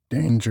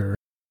danger.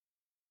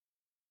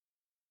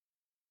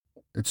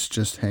 It's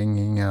just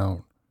hanging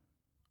out,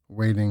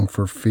 waiting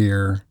for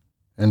fear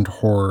and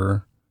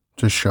horror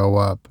to show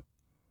up.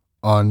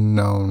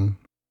 Unknown.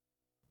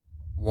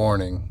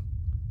 Warning: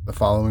 the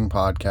following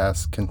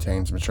podcast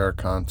contains mature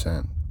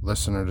content.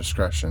 Listener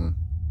discretion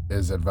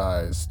is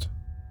advised.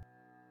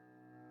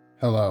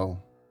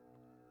 Hello,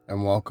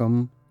 and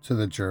welcome to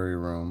the jury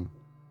room,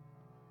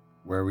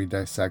 where we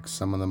dissect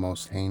some of the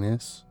most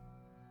heinous,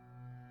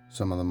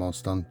 some of the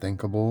most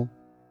unthinkable,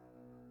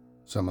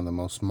 some of the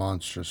most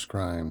monstrous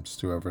crimes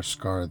to ever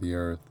scar the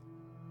earth.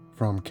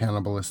 From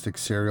cannibalistic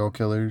serial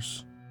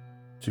killers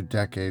to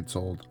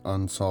decades-old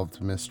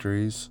unsolved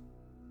mysteries,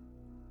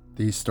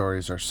 these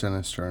stories are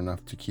sinister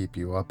enough to keep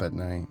you up at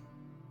night.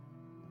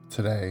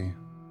 Today,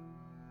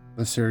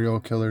 the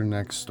serial killer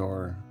next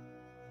door.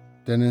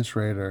 Dennis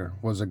Rader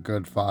was a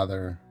good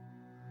father,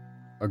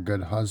 a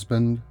good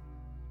husband,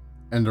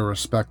 and a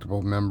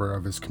respectable member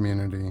of his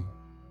community.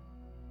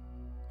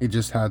 He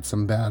just had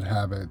some bad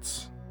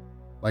habits,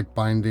 like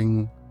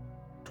binding,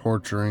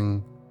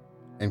 torturing,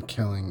 and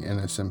killing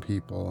innocent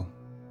people.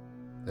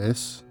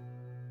 This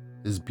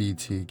is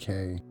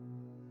BTK.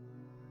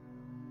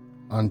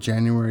 On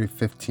January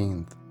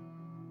 15th,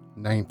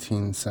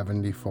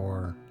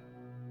 1974,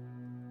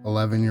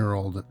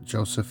 11-year-old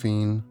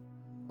Josephine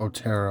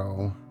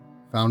Otero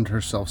found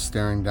herself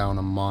staring down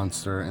a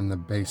monster in the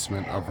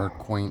basement of her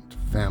quaint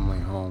family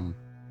home.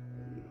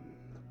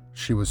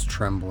 She was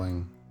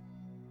trembling,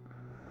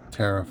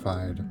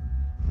 terrified.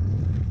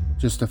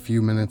 Just a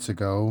few minutes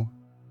ago,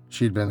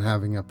 she'd been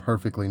having a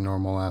perfectly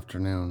normal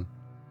afternoon,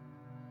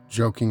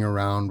 joking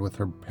around with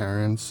her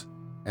parents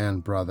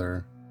and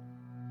brother,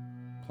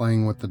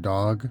 playing with the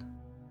dog.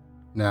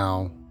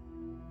 Now,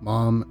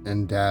 Mom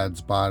and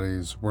Dad's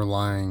bodies were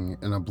lying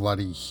in a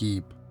bloody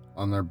heap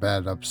on their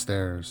bed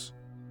upstairs.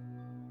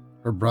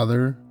 Her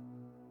brother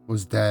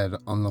was dead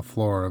on the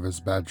floor of his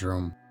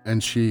bedroom,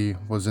 and she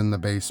was in the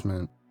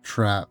basement,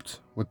 trapped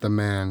with the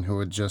man who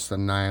had just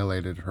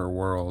annihilated her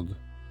world.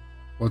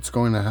 "What's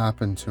going to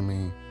happen to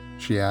me?"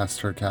 she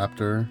asked her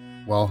captor.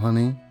 "Well,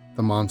 honey,"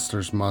 the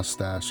monster's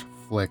mustache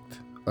flicked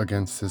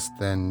against his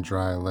thin,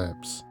 dry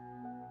lips,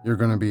 "you're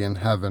going to be in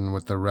heaven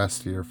with the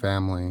rest of your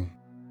family."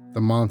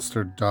 The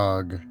monster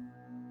dug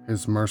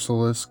his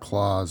merciless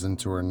claws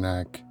into her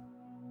neck.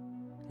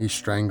 He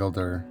strangled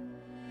her.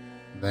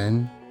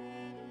 Then,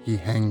 he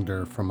hanged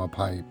her from a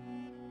pipe.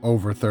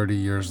 Over 30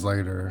 years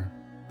later,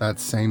 that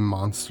same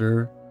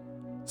monster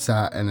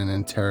sat in an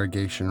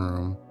interrogation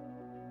room.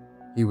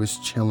 He was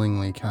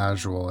chillingly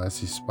casual as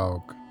he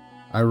spoke.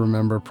 "I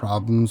remember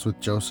problems with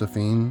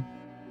Josephine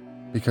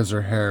because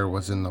her hair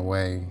was in the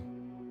way.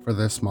 For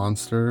this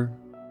monster,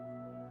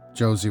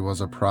 Josie was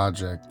a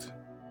project,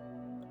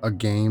 a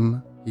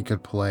game he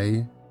could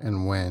play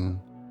and win.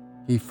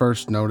 He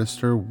first noticed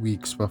her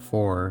weeks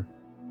before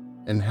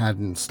and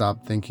hadn't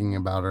stopped thinking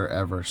about her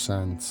ever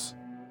since.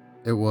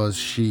 It was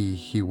she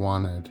he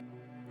wanted.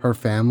 Her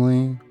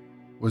family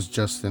was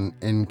just an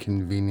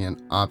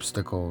inconvenient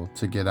obstacle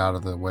to get out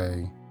of the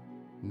way.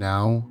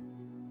 Now,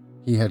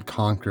 he had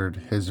conquered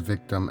his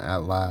victim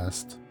at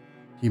last.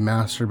 He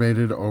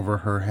masturbated over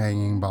her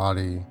hanging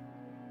body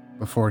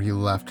before he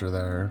left her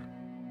there,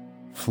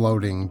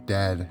 floating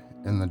dead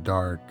in the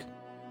dark.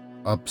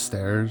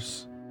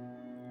 Upstairs,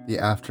 the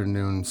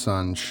afternoon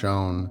sun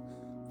shone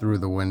through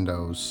the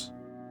windows,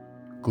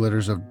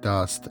 glitters of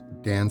dust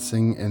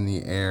dancing in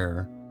the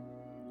air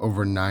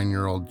over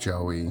 9-year-old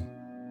Joey,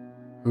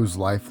 whose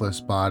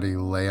lifeless body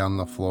lay on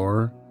the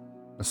floor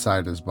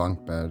beside his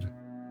bunk bed.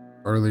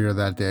 Earlier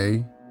that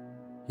day,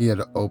 he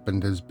had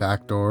opened his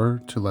back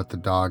door to let the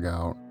dog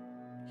out.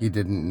 He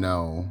didn't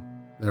know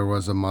there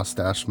was a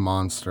mustached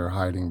monster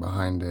hiding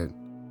behind it.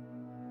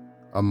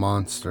 A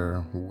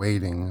monster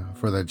waiting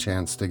for the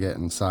chance to get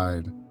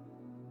inside,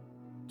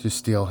 to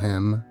steal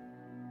him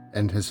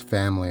and his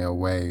family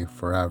away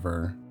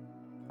forever.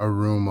 A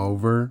room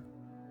over,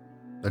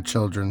 the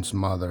children's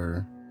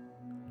mother,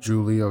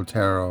 Julie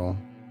Otero,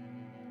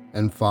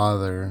 and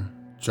father,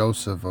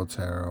 Joseph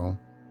Otero,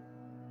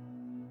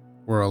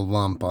 were a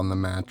lump on the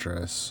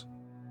mattress,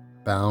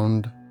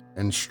 bound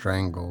and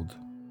strangled,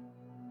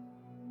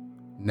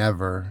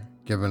 never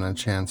given a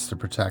chance to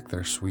protect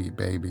their sweet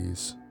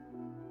babies.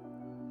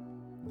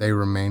 They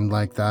remained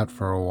like that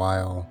for a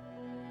while,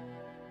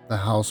 the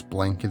house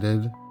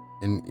blanketed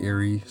in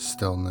eerie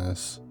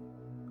stillness,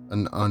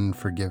 an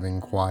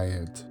unforgiving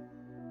quiet.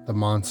 The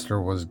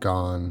monster was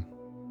gone,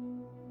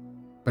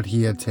 but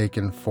he had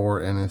taken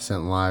 4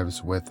 innocent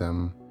lives with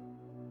him.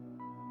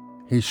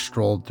 He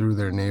strolled through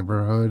their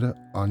neighborhood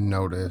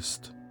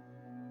unnoticed,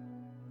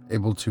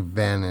 able to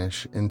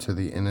vanish into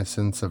the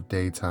innocence of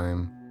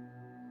daytime,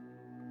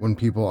 when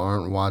people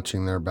aren't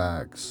watching their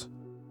backs,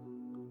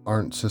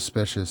 aren't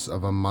suspicious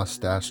of a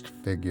mustached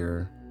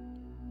figure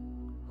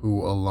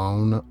who,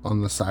 alone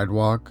on the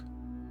sidewalk,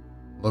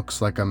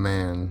 looks like a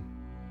man,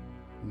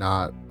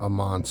 not a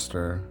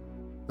monster.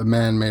 The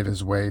man made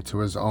his way to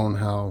his own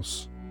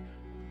house,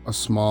 a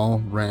small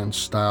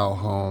ranch-style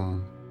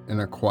home in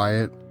a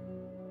quiet,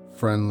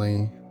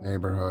 friendly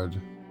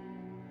neighborhood.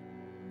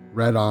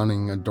 Red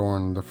awning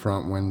adorned the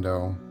front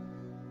window.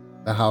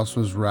 The house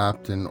was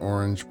wrapped in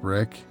orange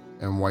brick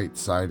and white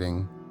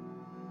siding.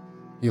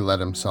 He let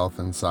himself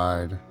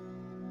inside.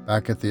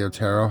 Back at the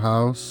Otero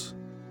house,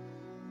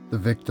 the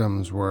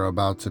victims were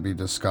about to be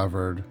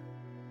discovered.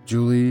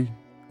 Julie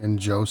and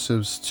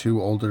Joseph's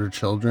two older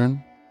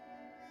children,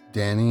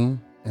 Danny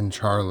and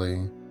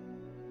Charlie,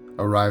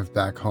 arrived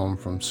back home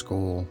from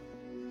school.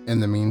 In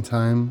the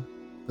meantime,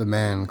 the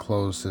man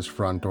closed his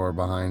front door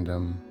behind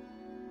him,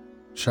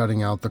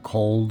 shutting out the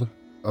cold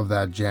of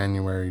that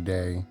January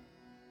day.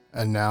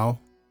 And now,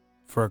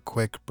 for a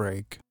quick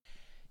break.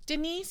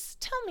 Denise,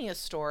 tell me a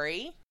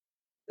story.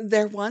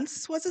 There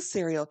once was a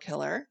serial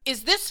killer.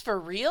 Is this for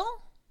real?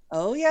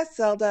 Oh yes,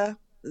 Zelda.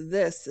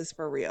 This is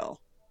for real.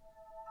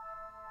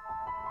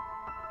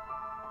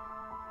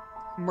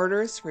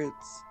 Murderous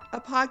Roots, a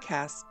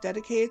podcast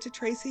dedicated to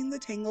tracing the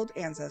tangled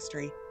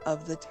ancestry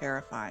of the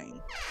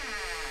terrifying.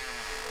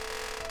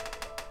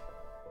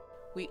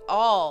 We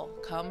all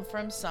come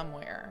from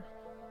somewhere.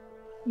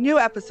 New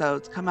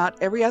episodes come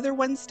out every other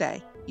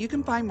Wednesday. You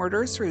can find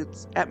Murderous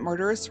Roots at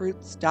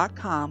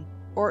murderousroots.com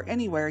or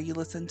anywhere you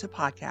listen to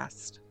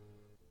podcasts.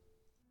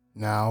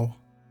 Now,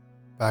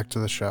 back to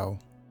the show.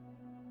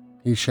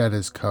 He shed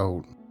his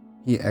coat.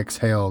 He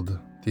exhaled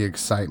the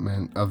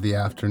excitement of the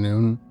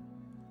afternoon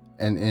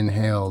and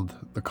inhaled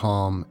the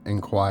calm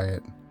and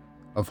quiet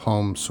of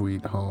home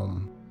sweet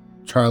home.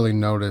 Charlie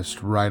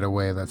noticed right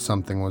away that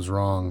something was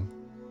wrong.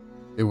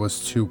 It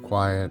was too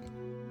quiet.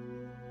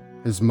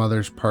 His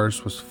mother's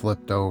purse was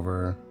flipped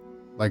over,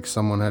 like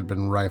someone had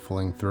been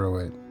rifling through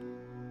it.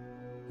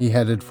 He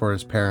headed for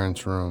his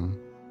parents' room.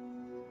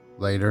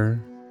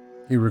 Later,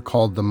 he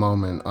recalled the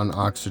moment on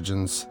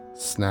oxygen's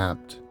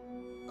snapped.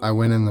 I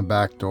went in the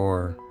back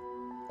door,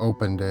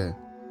 opened it,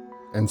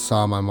 and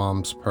saw my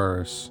mom's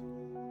purse.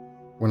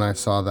 When I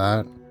saw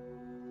that,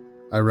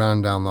 I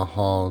ran down the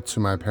hall to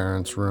my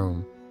parents'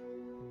 room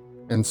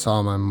and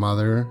saw my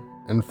mother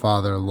and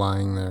father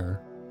lying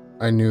there.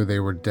 I knew they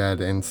were dead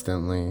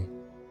instantly,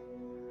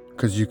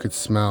 'cause you could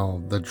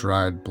smell the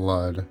dried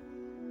blood.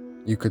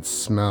 You could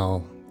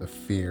smell the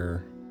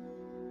fear.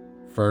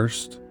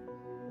 First,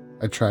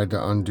 I tried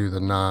to undo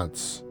the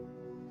knots.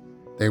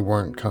 They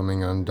weren't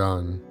coming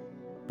undone.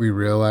 We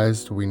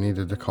realized we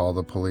needed to call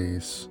the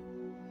police,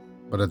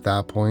 but at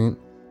that point,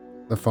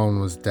 the phone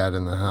was dead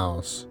in the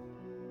house.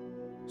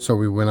 So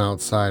we went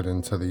outside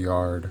into the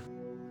yard.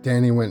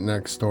 Danny went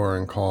next door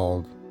and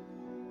called.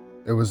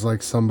 It was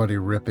like somebody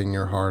ripping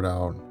your heart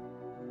out.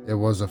 It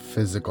was a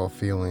physical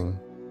feeling.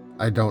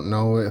 I don't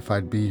know if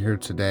I'd be here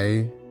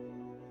today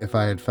if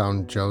I had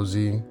found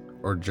Josie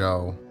or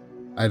Joe.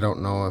 I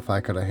don't know if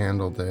I could have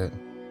handled it.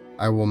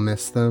 I will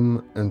miss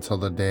them until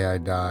the day I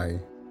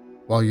die.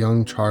 While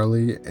young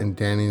Charlie and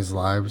Danny's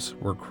lives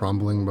were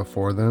crumbling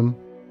before them,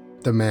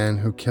 the man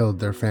who killed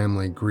their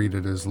family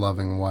greeted his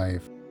loving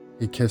wife.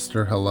 He kissed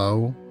her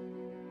hello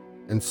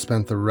and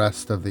spent the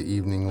rest of the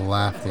evening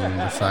laughing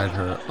beside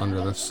her under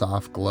the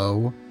soft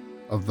glow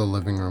of the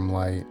living room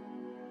light.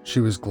 She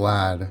was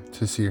glad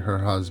to see her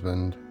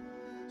husband,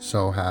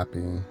 so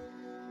happy.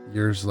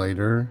 Years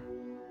later,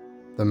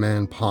 the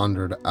man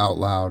pondered out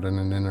loud in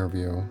an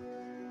interview,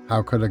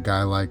 how could a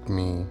guy like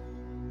me,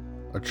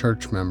 a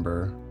church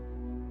member,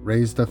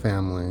 raised a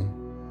family,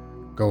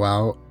 go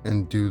out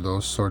and do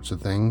those sorts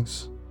of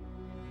things?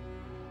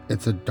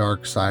 It's a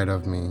dark side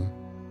of me,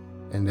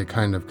 and it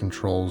kind of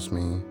controls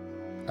me.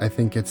 I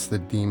think it's the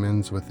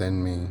demons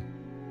within me.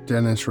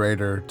 Dennis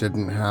Rader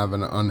didn't have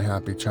an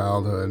unhappy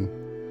childhood.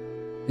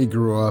 He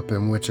grew up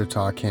in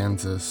Wichita,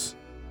 Kansas,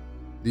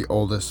 the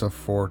oldest of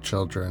 4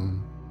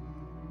 children.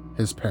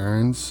 His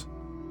parents,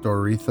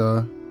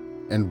 Doretha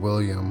and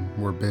William,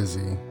 were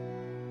busy.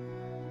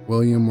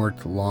 William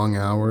worked long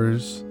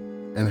hours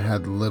and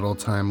had little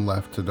time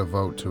left to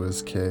devote to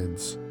his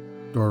kids.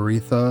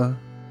 Doretha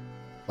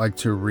liked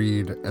to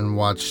read and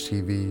watch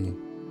TV.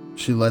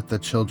 She let the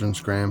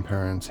children's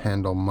grandparents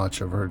handle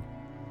much of her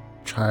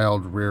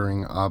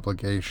child-rearing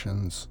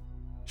obligations.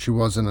 She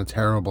wasn't a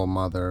terrible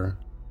mother,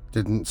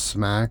 didn't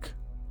smack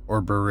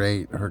or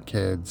berate her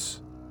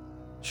kids.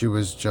 She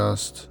was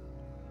just,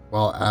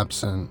 well,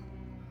 absent,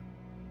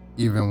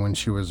 even when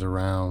she was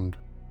around,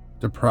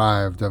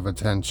 deprived of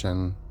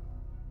attention.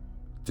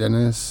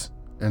 Dennis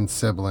and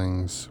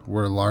siblings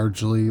were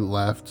largely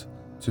left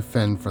to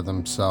fend for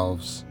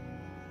themselves.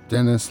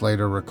 Dennis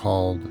later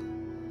recalled,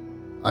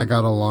 I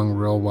got along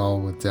real well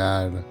with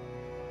Dad,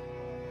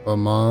 but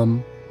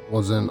Mom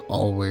wasn't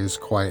always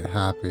quite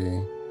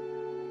happy.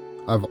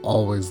 I've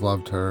always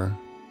loved her.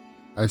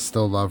 I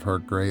still love her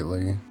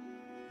greatly,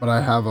 but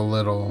I have a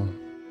little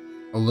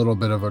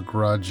bit of a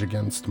grudge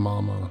against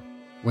Mama.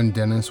 When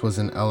Dennis was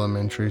in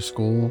elementary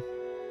school,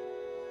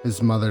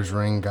 his mother's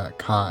ring got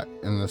caught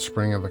in the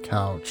spring of a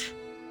couch.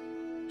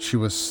 She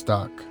was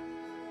stuck,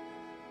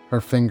 her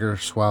finger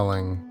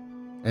swelling,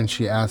 and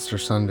she asked her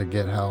son to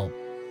get help.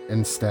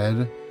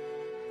 Instead,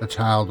 the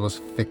child was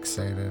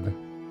fixated.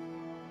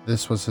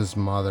 This was his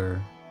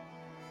mother.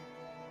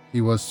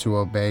 He was to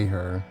obey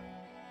her,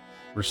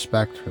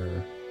 respect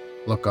her,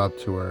 look up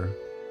to her,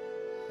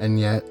 And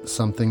yet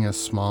something as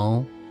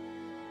small,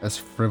 as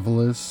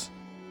frivolous,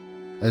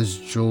 as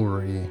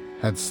jewelry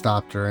had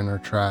stopped her in her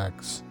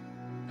tracks,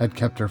 had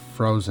kept her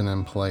frozen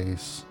in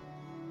place,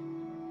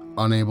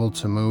 unable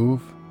to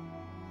move,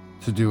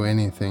 to do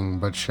anything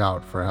but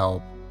shout for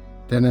help.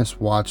 Dennis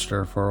watched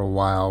her for a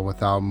while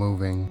without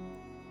moving.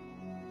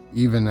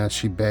 Even as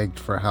she begged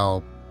for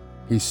help,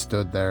 he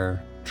stood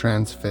there,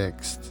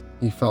 transfixed.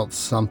 He felt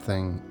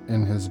something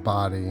in his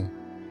body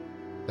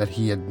that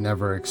he had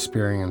never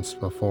experienced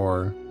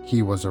before.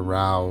 He was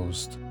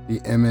aroused.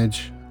 The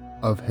image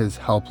of his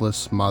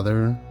helpless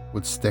mother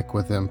would stick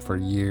with him for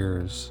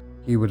years.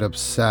 He would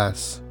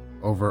obsess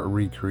over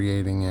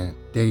recreating it,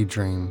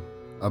 daydream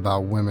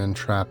about women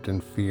trapped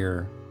in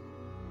fear,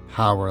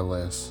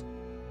 powerless.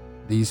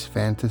 These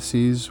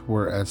fantasies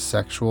were as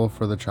sexual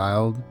for the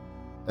child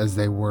as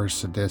they were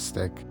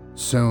sadistic.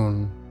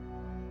 Soon,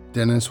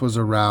 Dennis was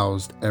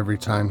aroused every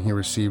time he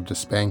received a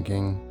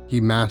spanking.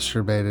 He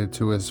masturbated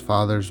to his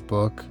father's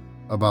book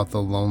about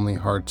the Lonely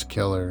Hearts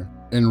Killer.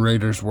 In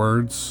Rader's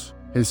words,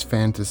 his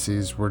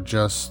fantasies were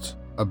just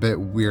a bit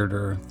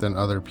weirder than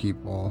other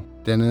people.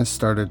 Dennis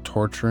started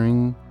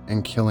torturing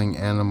and killing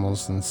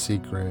animals in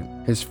secret.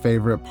 His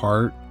favorite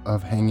part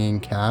of hanging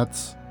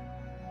cats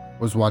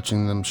was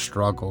watching them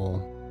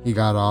struggle. He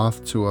got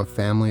off to a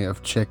family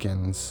of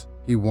chickens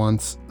he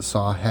once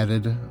saw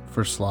headed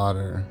for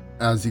slaughter.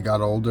 As he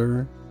got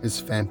older, his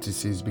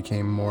fantasies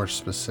became more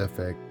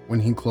specific. When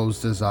he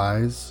closed his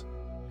eyes,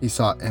 he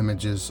saw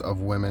images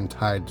of women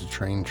tied to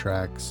train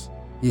tracks.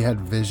 He had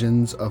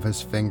visions of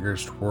his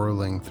fingers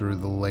twirling through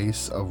the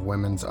lace of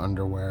women's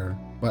underwear,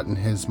 but in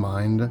his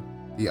mind,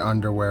 the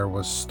underwear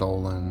was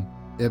stolen.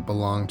 It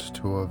belonged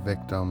to a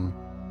victim,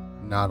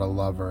 not a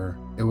lover.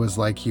 It was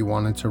like he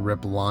wanted to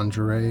rip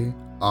lingerie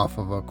off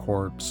of a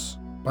corpse.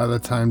 By the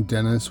time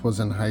Dennis was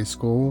in high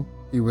school,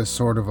 he was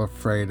sort of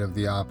afraid of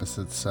the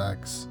opposite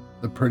sex.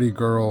 The pretty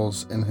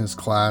girls in his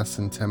class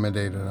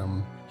intimidated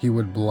him. He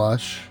would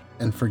blush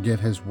and forget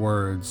his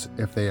words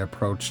if they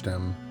approached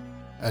him.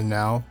 And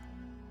now,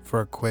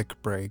 for a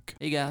quick break.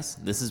 Hey guys,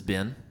 this is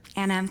Ben.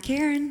 And I'm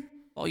Karen.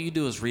 All you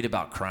do is read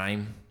about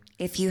crime.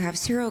 If you have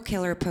serial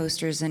killer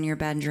posters in your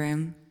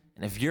bedroom,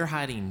 And if you're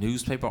hiding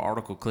newspaper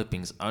article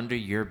clippings under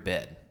your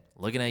bed,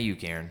 looking at you,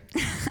 Karen,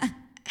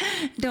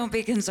 don't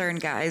be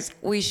concerned, guys.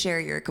 We share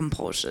your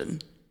compulsion.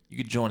 you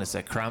can join us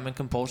at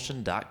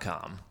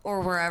crimeandcompulsion.com.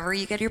 Or wherever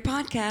you get your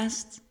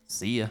podcasts.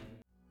 See ya.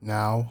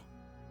 Now,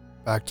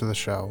 back to the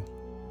show.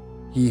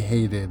 He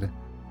hated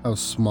how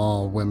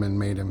small women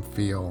made him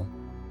feel,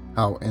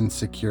 how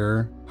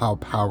insecure, how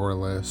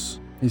powerless.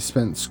 He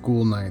spent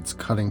school nights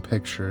cutting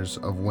pictures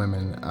of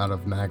women out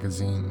of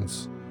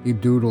magazines. He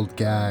doodled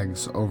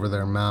gags over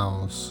their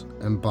mouths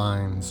and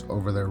binds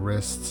over their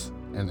wrists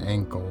and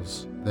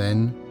ankles.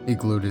 Then he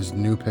glued his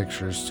new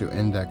pictures to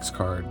index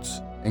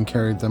cards and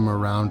carried them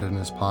around in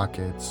his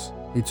pockets.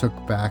 He took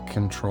back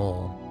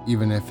control,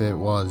 even if it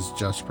was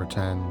just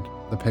pretend.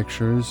 The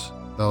pictures,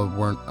 though,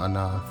 weren't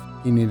enough.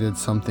 He needed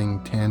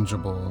something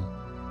tangible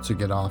to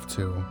get off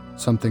to,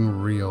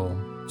 something real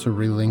to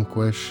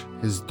relinquish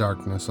his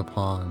darkness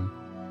upon.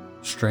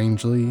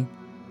 Strangely,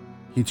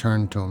 he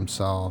turned to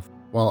himself.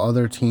 While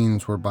other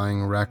teens were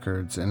buying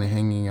records and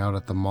hanging out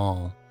at the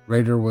mall,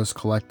 Rader was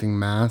collecting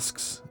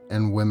masks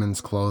and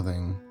women's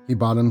clothing. He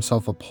bought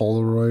himself a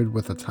Polaroid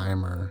with a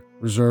timer,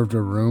 reserved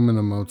a room in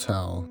a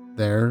motel.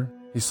 There,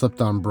 he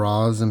slipped on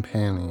bras and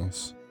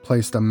panties,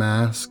 placed a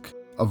mask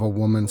of a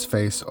woman's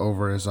face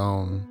over his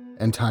own,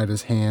 and tied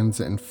his hands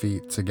and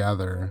feet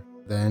together.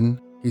 Then,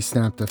 he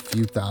snapped a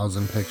few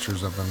thousand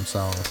pictures of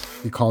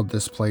himself. He called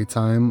this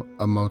playtime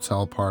a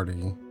motel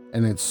party,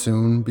 and it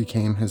soon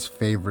became his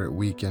favorite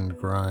weekend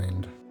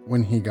grind.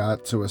 When he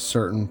got to a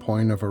certain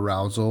point of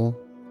arousal,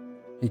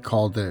 he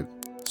called it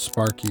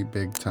Sparky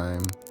Big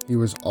Time. He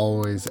was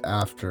always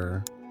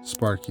after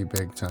Sparky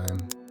Big Time.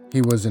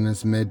 He was in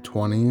his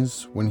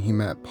mid-20s when he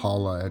met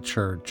Paula at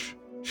church.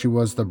 She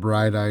was the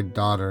bright-eyed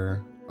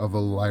daughter of a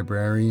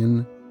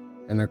librarian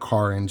and a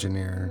car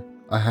engineer,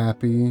 a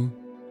happy,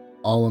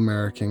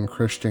 all-American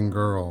Christian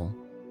girl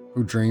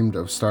who dreamed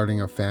of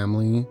starting a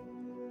family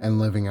and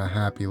living a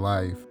happy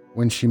life.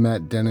 When she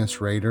met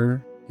Dennis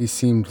Rader, he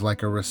seemed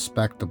like a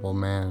respectable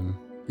man.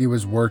 He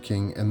was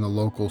working in the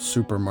local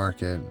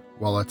supermarket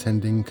while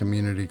attending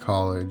community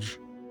college.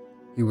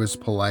 He was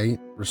polite,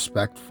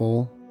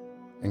 respectful,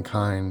 and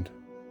kind.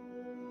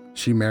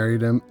 She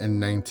married him in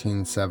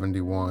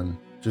 1971,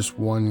 just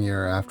 1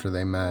 year after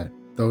they met.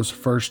 Those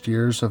first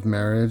years of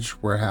marriage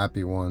were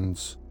happy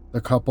ones. The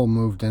couple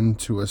moved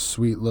into a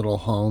sweet little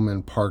home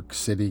in Park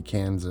City,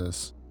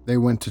 Kansas. They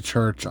went to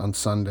church on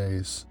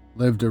Sundays,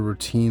 lived a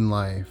routine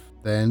life.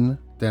 Then,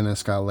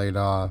 Dennis got laid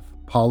off.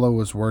 Paula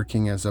was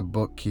working as a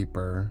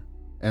bookkeeper,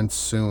 and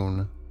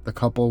soon, the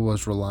couple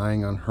was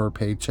relying on her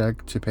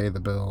paycheck to pay the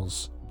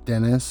bills.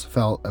 Dennis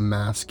felt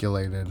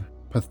emasculated,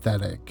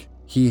 pathetic.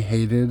 He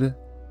hated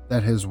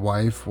that his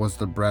wife was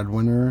the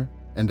breadwinner,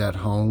 and at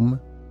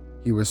home,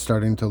 he was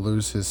starting to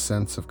lose his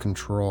sense of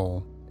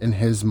control. In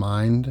his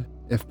mind,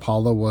 if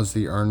Paula was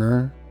the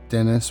earner,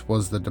 Dennis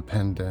was the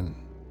dependent.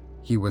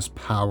 he was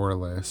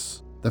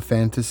powerless. The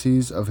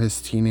fantasies of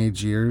his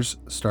teenage years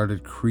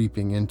started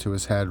creeping into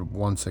his head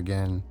once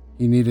again.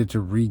 He needed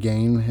to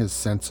regain his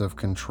sense of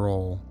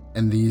control.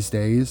 And these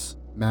days,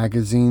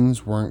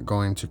 magazines weren't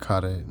going to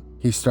cut it.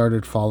 He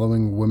started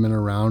following women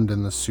around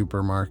in the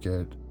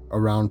supermarket,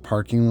 around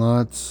parking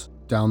lots,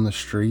 down the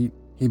street.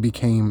 He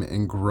became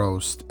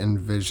engrossed in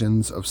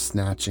visions of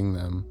snatching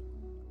them,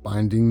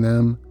 binding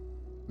them,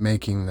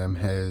 making them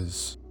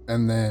his.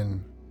 And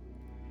then,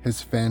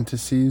 his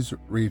fantasies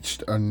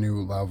reached a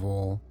new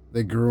level.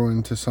 They grew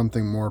into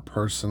something more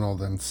personal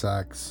than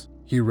sex.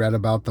 He read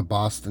about the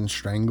Boston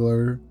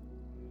Strangler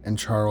and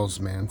Charles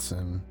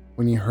Manson.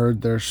 When he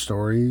heard their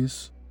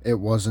stories, it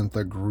wasn't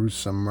the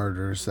gruesome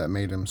murders that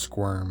made him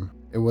squirm.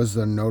 It was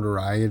the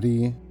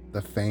notoriety,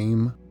 the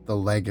fame, the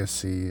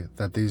legacy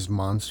that these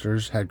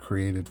monsters had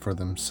created for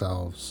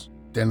themselves.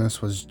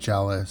 Dennis was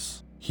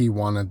jealous. He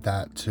wanted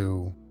that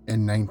too.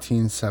 In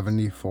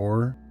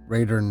 1974,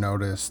 Rader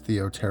noticed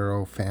the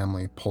Otero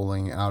family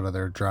pulling out of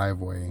their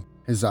driveway,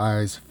 his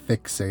eyes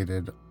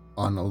fixated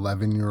on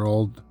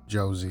 11-year-old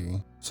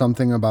Josie.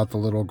 Something about the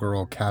little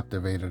girl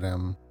captivated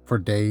him. For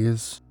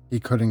days, he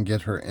couldn't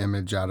get her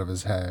image out of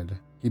his head.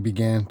 He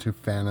began to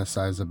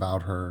fantasize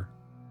about her,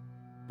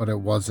 but it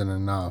wasn't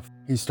enough.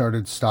 He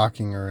started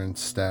stalking her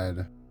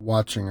instead,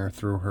 watching her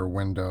through her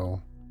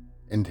window.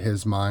 In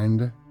his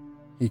mind,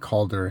 he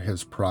called her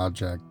his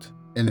project.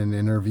 In an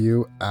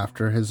interview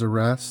after his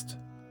arrest,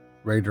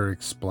 Rader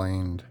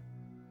explained,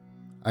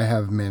 "I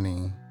have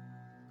many,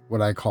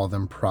 what I call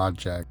them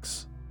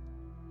projects.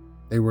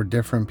 They were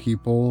different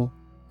people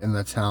in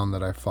the town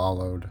that I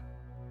followed,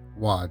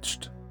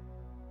 watched.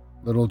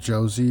 Little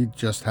Josie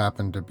just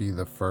happened to be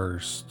the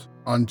first."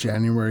 On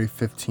January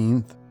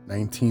 15th,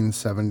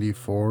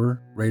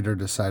 1974, Rader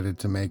decided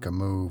to make a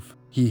move.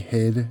 He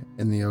hid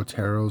in the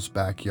Otero's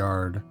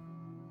backyard,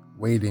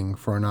 waiting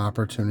for an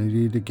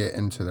opportunity to get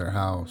into their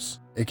house.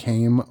 It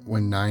came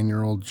when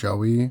 9-year-old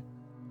Joey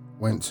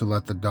went to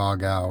let the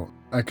dog out.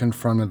 I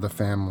confronted the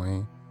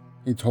family,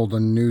 he told a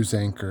news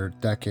anchor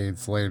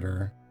decades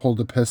later, pulled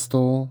a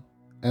pistol,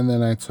 and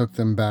then I took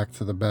them back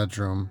to the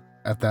bedroom.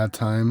 At that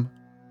time,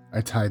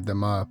 I tied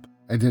them up.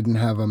 I didn't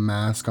have a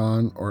mask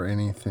on or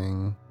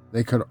anything.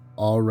 They could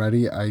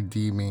already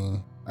ID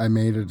me. I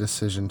made a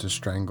decision to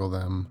strangle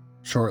them.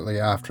 Shortly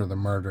after the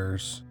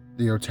murders,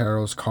 the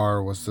Otero's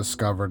car was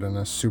discovered in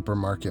a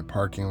supermarket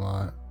parking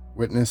lot.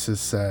 Witnesses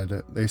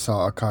said they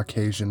saw a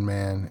Caucasian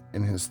man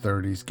in his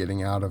 30s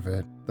getting out of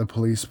it. The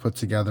police put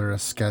together a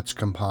sketch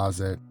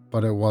composite,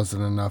 but it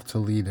wasn't enough to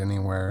lead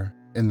anywhere.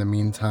 In the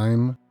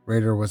meantime,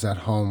 Rader was at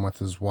home with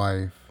his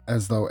wife,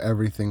 as though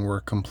everything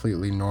were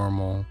completely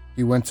normal.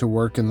 He went to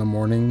work in the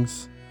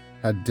mornings,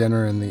 had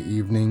dinner in the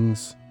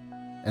evenings,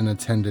 and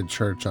attended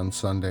church on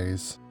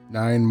Sundays.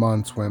 9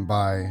 months went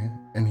by,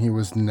 and he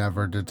was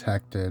never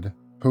detected.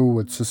 Who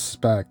would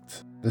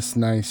suspect this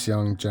nice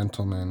young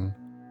gentleman,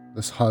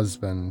 this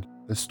husband,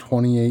 this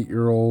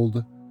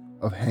 28-year-old,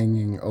 of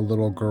hanging a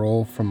little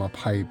girl from a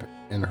pipe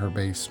in her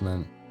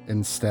basement?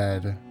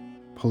 Instead,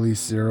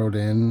 police zeroed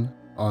in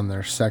on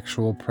their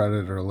sexual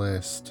predator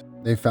list.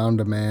 They found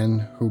a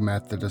man who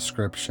met the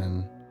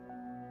description,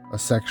 a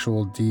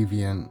sexual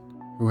deviant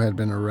who had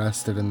been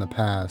arrested in the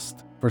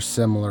past for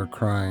similar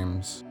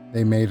crimes.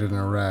 They made an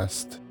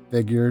arrest,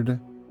 figured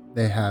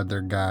they had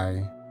their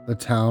guy. The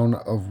town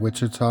of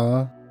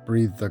Wichita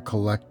breathed a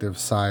collective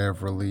sigh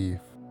of relief.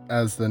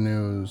 As the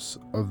news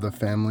of the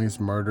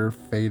family's murder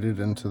faded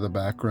into the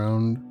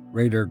background,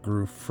 Rader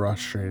grew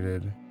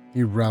frustrated.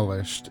 He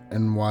relished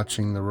in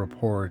watching the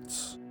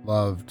reports,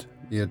 loved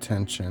the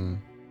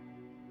attention,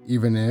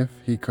 even if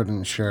he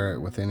couldn't share it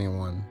with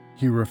anyone.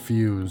 He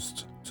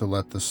refused to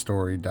let the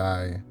story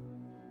die,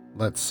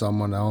 let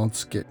someone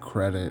else get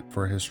credit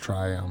for his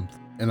triumph.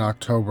 In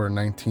October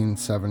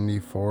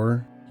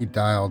 1974, he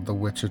dialed the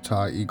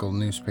Wichita Eagle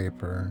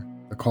newspaper.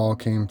 The call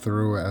came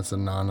through as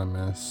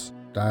anonymous,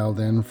 dialed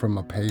in from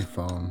a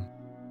payphone.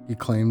 He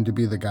claimed to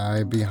be the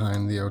guy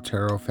behind the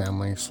Otero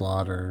family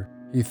slaughter.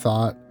 He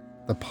thought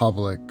the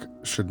public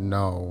should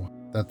know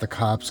that the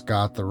cops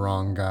got the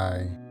wrong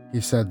guy.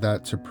 He said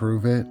that to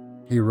prove it,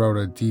 he wrote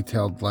a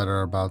detailed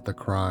letter about the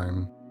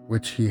crime,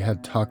 which he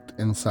had tucked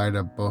inside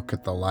a book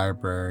at the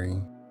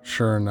library.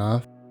 Sure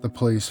enough, the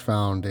police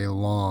found a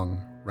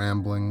long,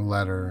 rambling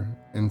letter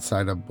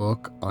inside a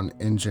book on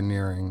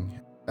engineering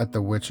at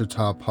the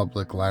Wichita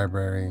Public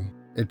Library.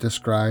 It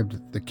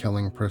described the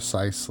killing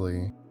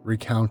precisely,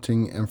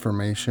 recounting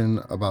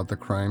information about the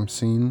crime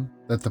scene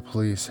that the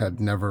police had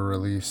never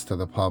released to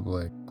the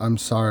public. "I'm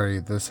sorry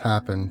this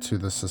happened to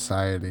the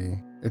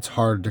society. It's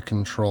hard to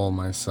control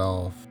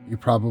myself. You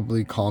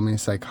probably call me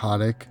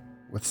psychotic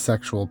with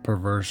sexual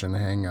perversion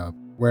hang-up.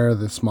 Where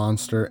this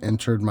monster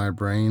entered my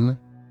brain,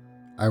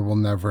 I will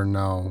never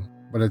know,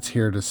 but it's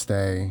here to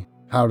stay.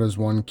 How does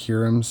one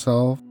cure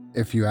himself?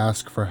 If you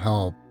ask for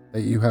help,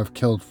 that you have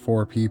killed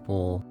 4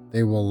 people,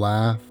 they will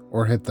laugh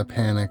or hit the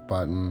panic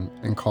button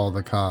and call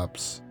the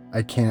cops.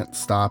 I can't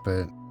stop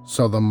it,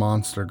 so the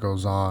monster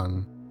goes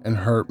on and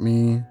hurt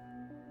me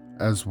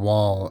as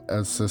well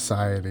as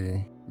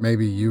society.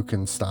 Maybe you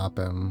can stop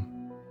him.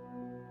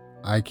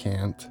 I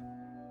can't.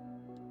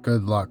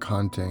 Good luck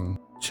hunting.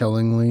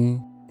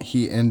 Chillingly,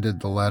 he ended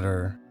the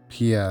letter.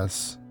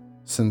 P.S.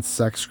 Since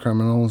sex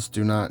criminals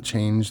do not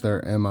change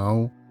their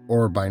MO,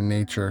 or by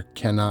nature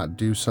cannot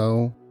do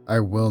so, I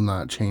will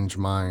not change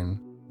mine.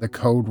 The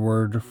code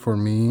word for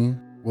me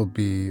will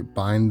be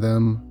bind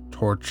them,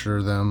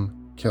 torture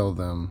them, kill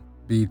them.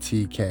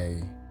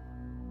 BTK.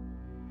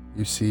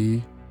 You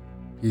see,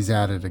 he's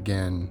at it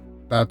again.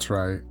 That's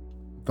right.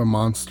 The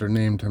monster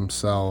named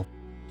himself.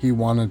 He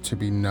wanted to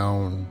be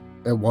known.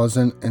 It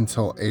wasn't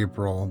until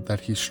April that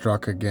he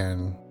struck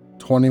again.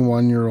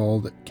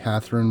 21-year-old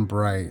Catherine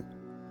Bright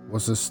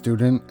was a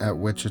student at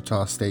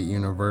Wichita State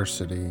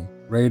University.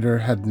 Rader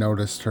had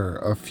noticed her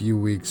a few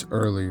weeks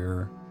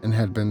earlier and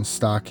had been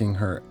stalking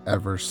her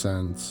ever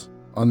since.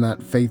 On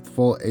that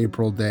faithful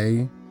April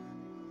day,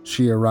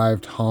 she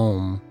arrived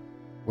home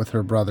with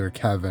her brother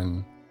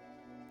Kevin,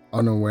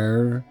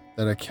 unaware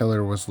that a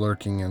killer was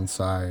lurking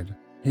inside.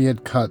 He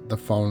had cut the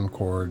phone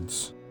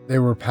cords. They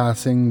were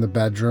passing the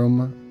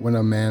bedroom when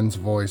a man's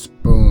voice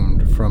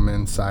boomed from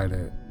inside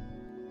it.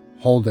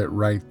 "Hold it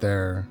right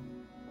there,"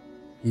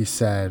 he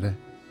said,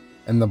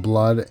 and the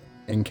blood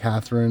in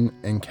Catherine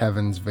and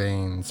Kevin's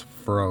veins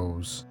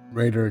froze.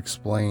 Rader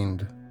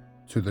explained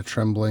to the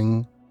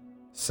trembling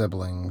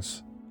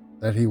siblings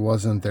that he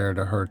wasn't there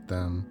to hurt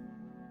them.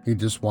 He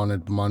just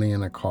wanted money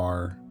and a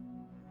car.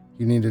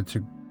 He needed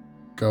to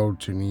go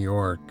to New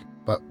York,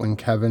 but when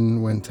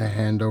Kevin went to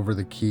hand over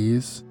the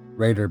keys,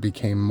 Rader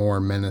became more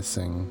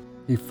menacing.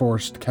 He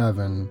forced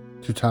Kevin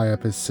to tie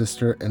up his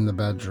sister in the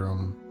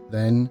bedroom.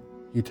 Then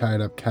he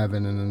tied up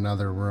Kevin in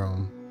another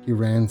room. He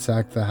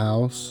ransacked the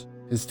house,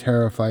 his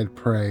terrified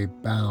prey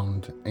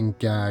bound and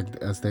gagged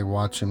as they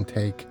watched him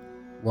take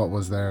what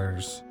was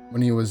theirs.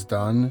 When he was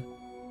done,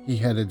 he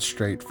headed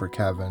straight for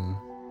Kevin.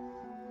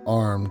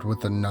 Armed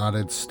with a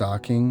knotted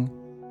stocking,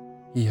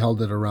 he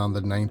held it around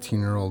the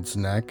 19-year-old's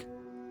neck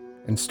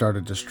and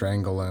started to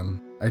strangle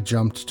him. I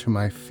jumped to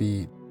my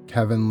feet.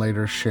 Kevin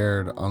later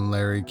shared on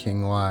Larry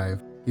King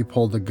Live. He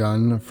pulled a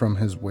gun from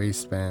his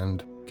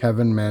waistband.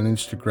 Kevin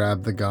managed to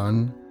grab the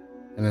gun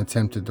and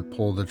attempted to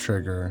pull the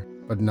trigger,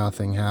 but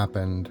nothing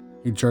happened.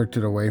 He jerked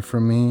it away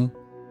from me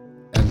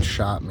and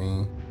shot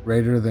me.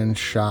 Rader then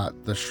shot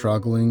the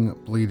struggling,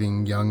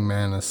 bleeding young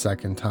man a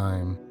second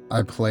time.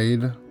 I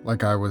played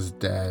like I was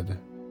dead.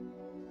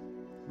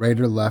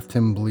 Rader left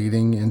him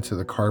bleeding into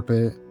the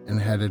carpet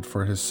and headed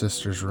for his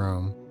sister's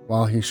room.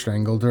 While he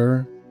strangled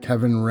her,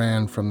 Kevin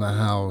ran from the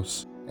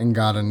house and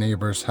got a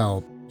neighbor's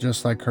help.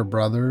 Just like her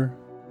brother,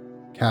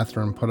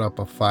 Catherine put up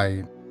a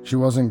fight. She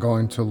wasn't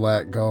going to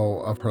let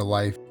go of her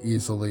life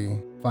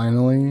easily.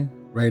 Finally,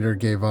 Rader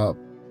gave up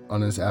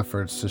on his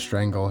efforts to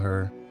strangle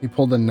her. He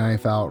pulled a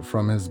knife out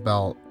from his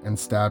belt and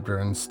stabbed her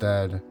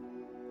instead,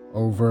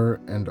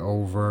 over and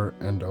over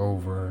and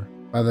over.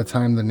 By the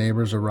time the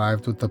neighbors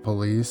arrived with the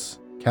police,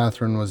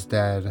 Catherine was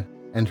dead,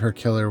 and her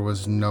killer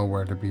was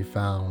nowhere to be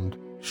found.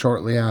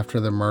 Shortly after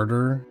the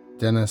murder,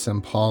 Dennis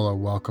and Paula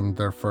welcomed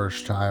their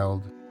first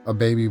child, a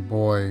baby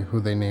boy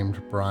who they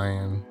named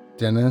Brian.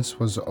 Dennis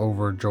was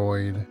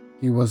overjoyed.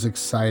 He was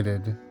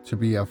excited to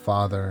be a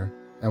father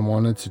and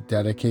wanted to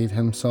dedicate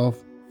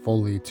himself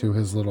fully to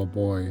his little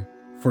boy.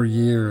 For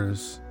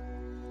years,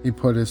 he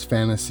put his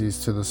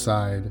fantasies to the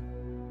side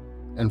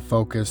and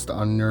focused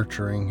on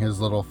nurturing his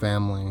little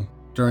family.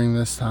 During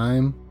this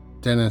time,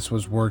 Dennis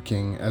was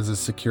working as a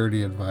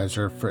security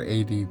advisor for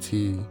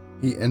ADT.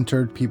 He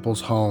entered people's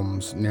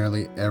homes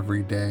nearly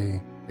every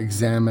day,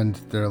 examined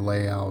their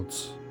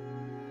layouts,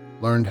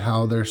 learned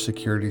how their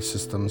security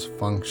systems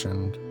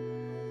functioned.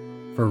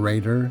 For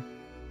Rader,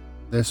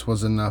 this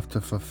was enough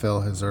to fulfill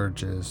his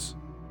urges.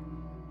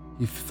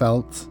 He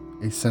felt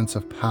a sense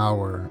of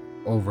power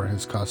over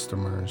his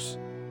customers,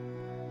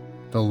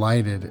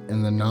 delighted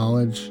in the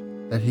knowledge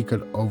that he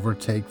could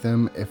overtake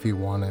them if he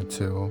wanted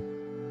to,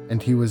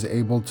 and he was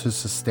able to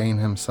sustain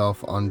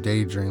himself on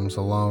daydreams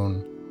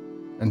alone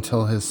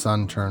until his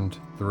son turned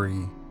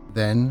 3.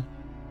 Then,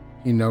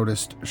 he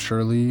noticed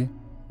Shirley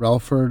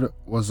Relford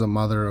was a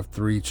mother of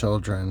 3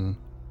 children,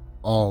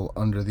 all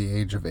under the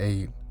age of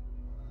 8.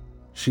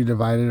 She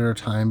divided her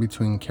time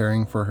between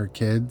caring for her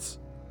kids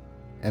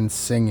and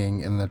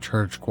singing in the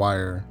church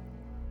choir.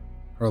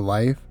 Her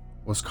life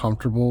was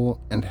comfortable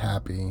and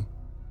happy,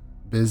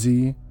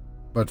 busy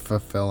but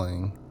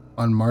fulfilling.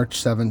 On March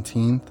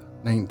 17th,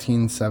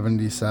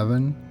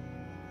 1977,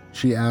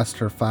 she asked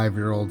her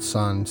 5-year-old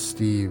son,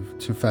 Steve,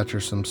 to fetch her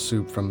some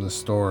soup from the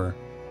store.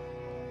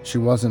 She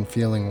wasn't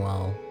feeling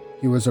well.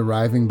 He was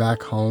arriving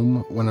back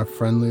home when a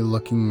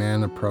friendly-looking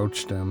man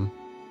approached him.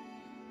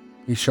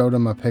 He showed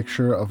him a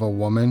picture of a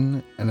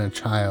woman and a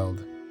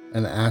child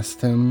and asked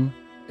him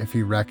if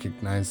he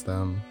recognized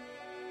them.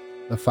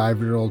 The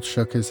 5-year-old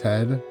shook his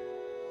head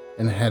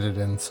and headed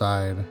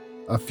inside.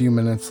 A few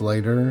minutes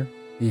later,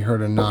 he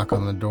heard a knock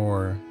on the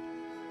door.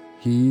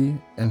 He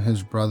and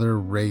his brother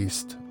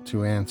raced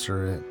to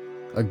answer it.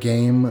 A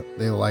game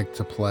they liked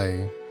to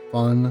play.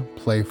 Fun,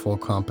 playful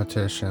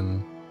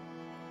competition.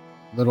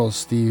 Little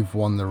Steve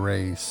won the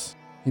race.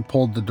 He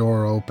pulled the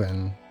door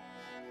open,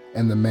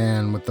 and the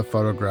man with the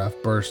photograph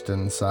burst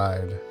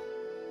inside.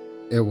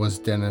 It was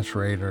Dennis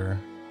Rader.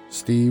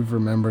 Steve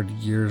remembered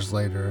years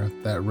later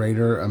that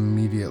Rader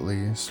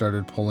immediately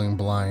started pulling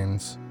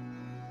blinds,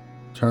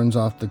 turns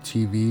off the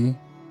TV,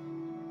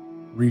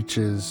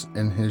 reaches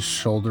in his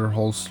shoulder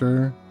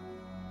holster,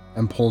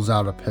 and pulls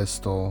out a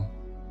pistol.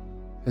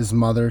 His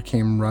mother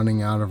came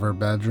running out of her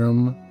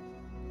bedroom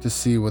to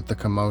see what the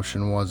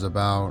commotion was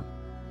about.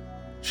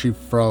 She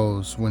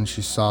froze when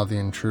she saw the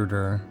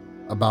intruder.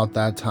 About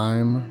that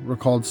time,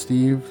 recalled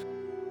Steve,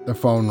 the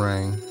phone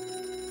rang.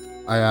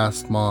 I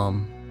asked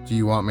Mom, "Do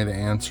you want me to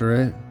answer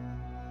it?"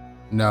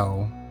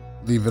 "No,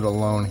 leave it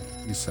alone,"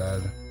 he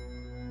said.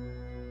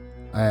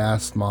 I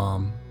asked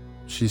Mom.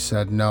 She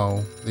said,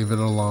 "No, leave it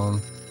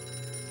alone.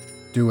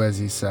 Do as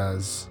he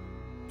says."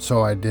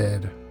 So I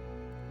did.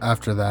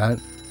 After that,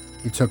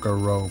 he took a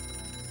rope,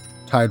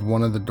 tied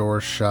one of the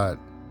doors shut,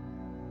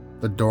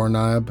 the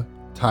doorknob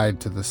tied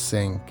to the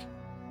sink.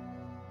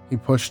 He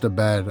pushed a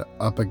bed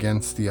up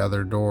against the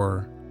other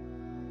door,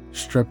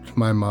 stripped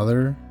my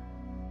mother,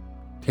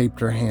 taped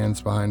her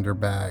hands behind her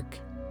back,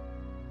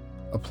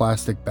 a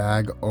plastic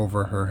bag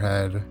over her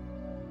head,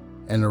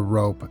 and a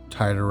rope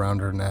tied around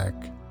her neck.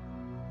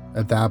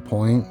 At that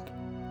point,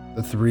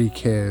 the 3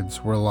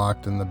 kids were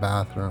locked in the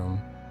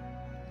bathroom,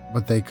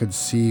 but they could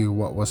see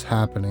what was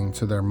happening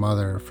to their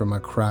mother from a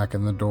crack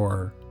in the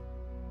door.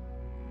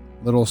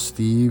 Little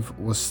Steve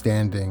was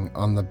standing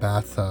on the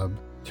bathtub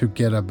to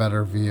get a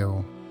better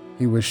view.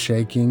 He was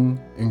shaking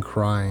and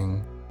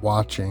crying,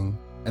 watching,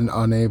 and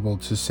unable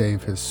to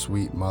save his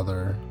sweet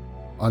mother.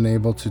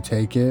 Unable to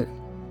take it,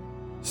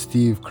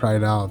 Steve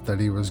cried out that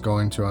he was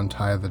going to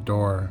untie the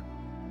door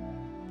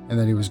and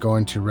that he was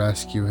going to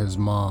rescue his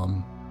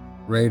mom.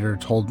 Rader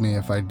told me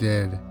if I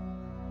did,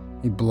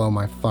 he'd blow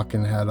my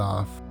fucking head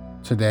off.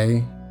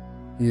 Today,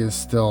 he is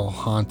still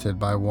haunted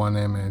by one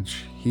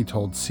image. He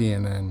told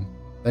CNN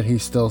that he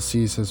still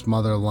sees his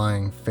mother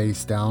lying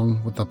face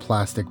down with a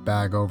plastic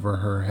bag over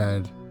her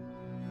head,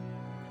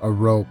 a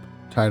rope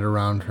tied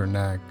around her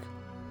neck,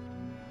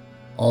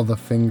 all the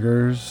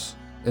fingers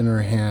in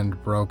her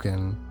hand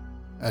broken.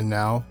 And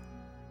now,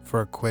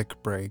 for a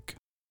quick break.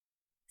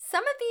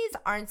 Some of these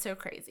aren't so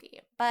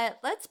crazy, but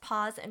let's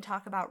pause and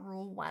talk about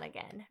Rule 1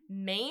 again.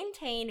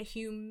 Maintain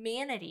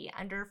humanity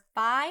under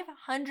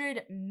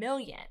 500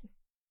 million.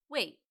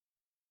 Wait,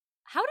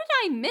 how did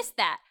I miss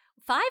that?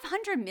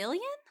 500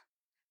 million?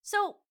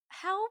 So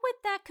how would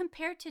that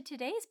compare to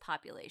today's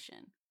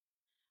population?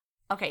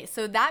 Okay,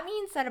 so that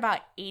means that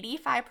about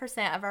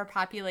 85% of our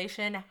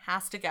population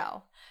has to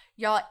go.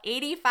 Y'all,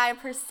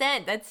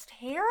 85%, that's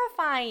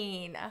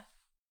terrifying.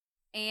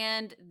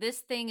 And this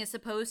thing is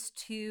supposed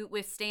to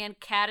withstand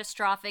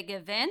catastrophic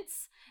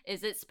events?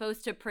 Is it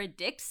supposed to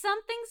predict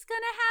something's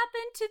gonna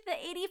happen to the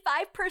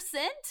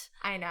 85%?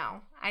 I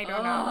know. I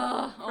don't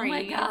know. Oh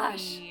my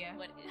gosh.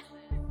 What is this?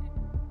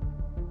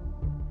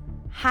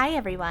 Hi,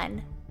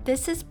 everyone.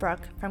 This is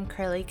Brooke from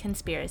Curly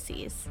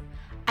Conspiracies.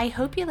 I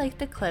hope you liked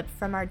the clip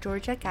from our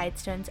Georgia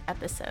Guidestones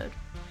episode.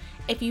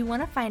 If you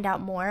want to find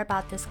out more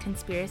about this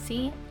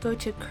conspiracy, go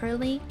to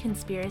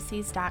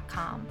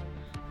curlyconspiracies.com.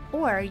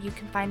 Or you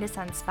can find us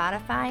on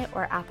Spotify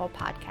or Apple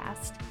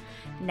Podcast.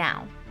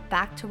 Now,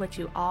 back to what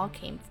you all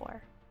came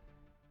for.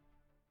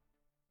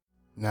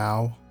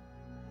 Now,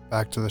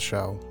 back to the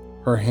show.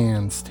 Her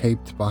hands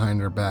taped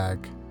behind her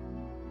back.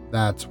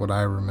 That's what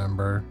I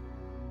remember.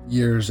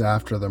 Years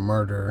after the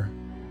murder,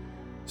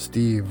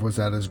 Steve was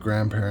at his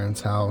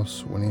grandparents'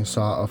 house when he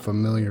saw a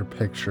familiar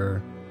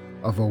picture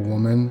of a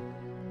woman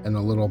and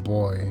a little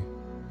boy.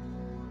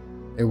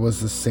 It was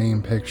the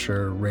same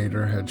picture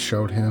Rader had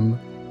showed him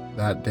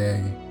that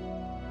day.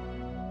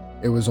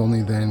 It was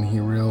only then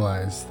he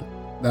realized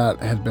that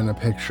had been a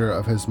picture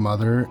of his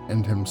mother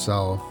and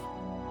himself.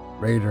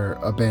 Rader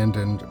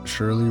abandoned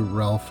Shirley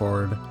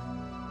Relford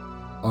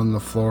on the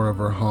floor of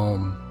her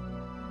home,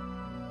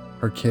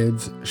 her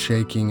kids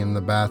shaking in the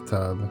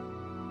bathtub.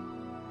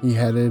 He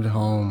headed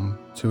home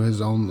to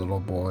his own little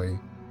boy,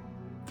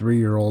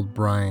 3-year-old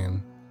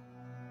Brian,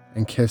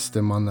 and kissed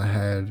him on the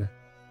head.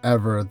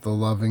 Ever the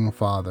loving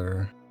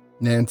father.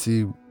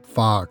 Nancy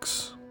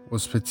Fox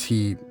was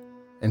petite,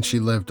 and she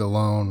lived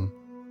alone.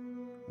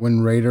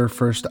 When Rader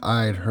first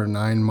eyed her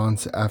 9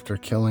 months after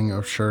killing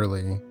of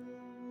Shirley,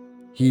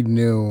 he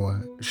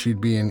knew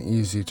she'd be an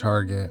easy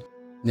target.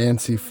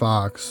 Nancy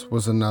Fox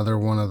was another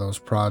one of those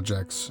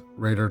projects,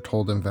 Rader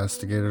told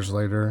investigators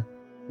later.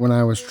 When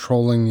I was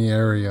trolling the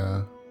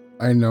area,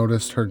 I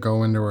noticed her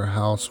go into her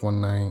house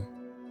one night.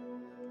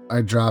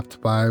 I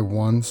dropped by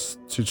once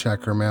to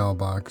check her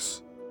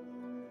mailbox,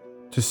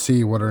 to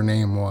see what her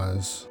name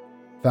was.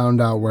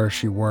 Found out where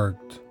she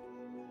worked.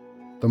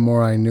 The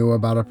more I knew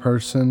about a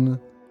person,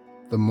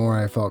 the more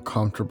I felt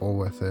comfortable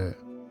with it.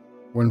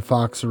 When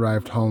Fox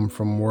arrived home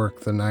from work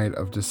the night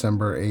of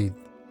December 8th,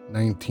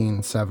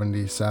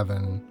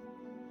 1977,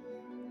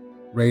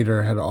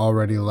 Rader had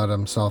already let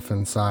himself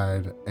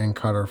inside and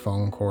cut her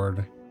phone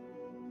cord.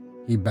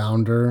 He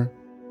bound her,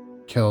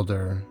 killed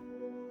her.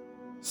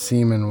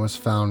 Semen was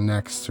found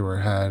next to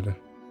her head.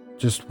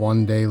 Just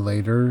one day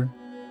later,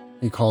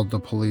 he called the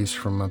police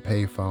from a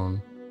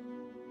payphone.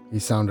 He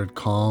sounded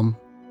calm,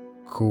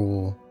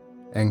 cool,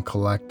 and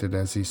collected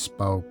as he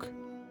spoke.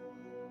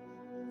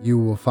 You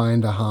will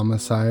find a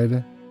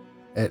homicide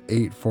at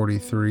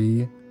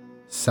 843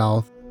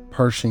 South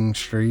Pershing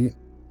Street,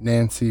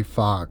 Nancy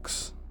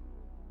Fox.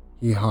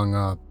 He hung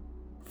up.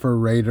 For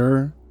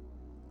Rader,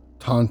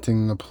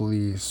 taunting the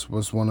police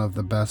was one of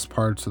the best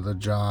parts of the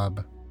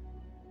job.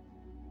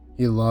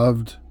 He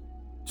loved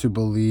to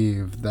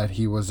believe that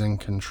he was in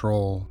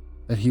control,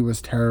 that he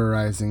was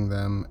terrorizing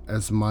them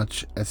as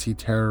much as he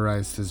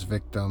terrorized his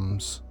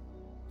victims.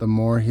 The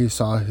more he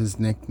saw his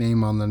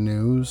nickname on the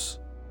news,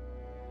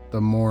 the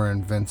more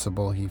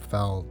invincible he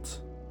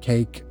felt.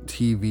 Cake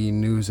TV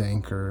news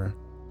anchor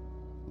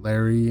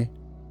Larry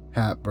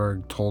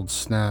Hatberg told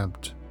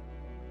Snapped,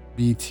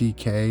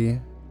 BTK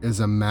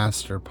is a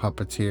master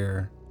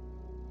puppeteer.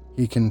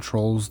 He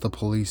controls the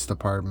police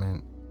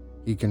department.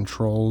 He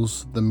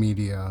controls the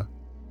media.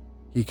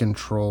 He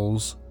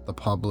controls the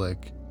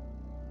public.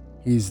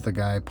 He's the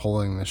guy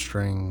pulling the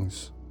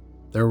strings.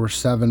 There were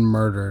 7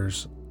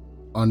 murders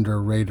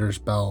under Rader's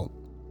belt,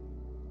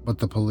 but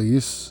the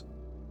police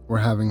were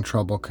having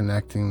trouble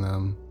connecting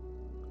them.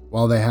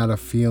 While they had a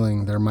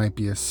feeling there might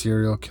be a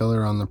serial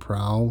killer on the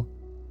prowl,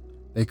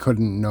 they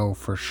couldn't know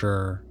for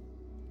sure.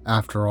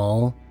 After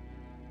all,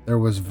 there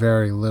was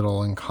very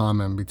little in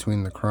common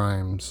between the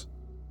crimes.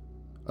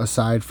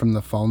 Aside from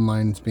the phone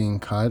lines being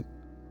cut,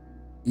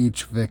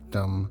 each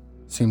victim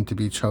seemed to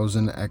be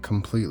chosen at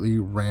completely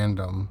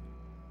random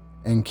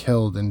and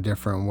killed in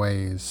different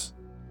ways.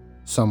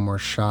 Some were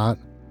shot,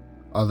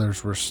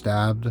 others were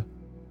stabbed,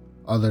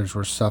 others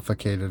were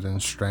suffocated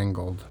and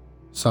strangled.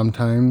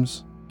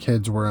 Sometimes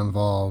kids were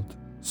involved,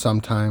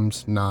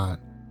 sometimes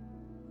not.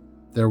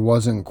 There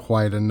wasn't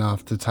quite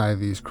enough to tie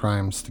these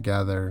crimes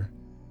together.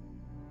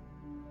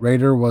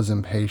 Rader was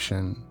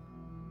impatient.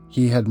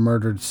 He had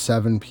murdered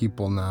 7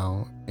 people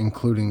now,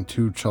 including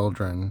 2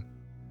 children.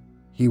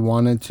 He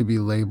wanted to be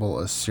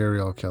labeled a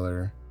serial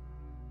killer.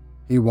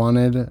 He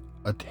wanted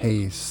a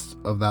taste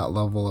of that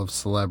level of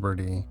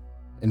celebrity.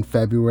 In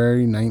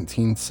February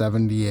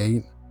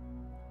 1978,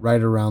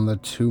 right around the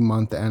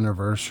 2-month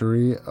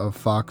anniversary of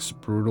Fox's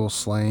brutal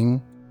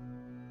slaying,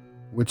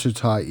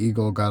 Wichita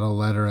Eagle got a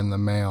letter in the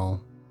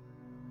mail.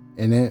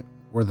 In it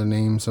were the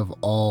names of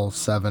all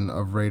 7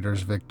 of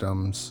Rader's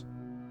victims.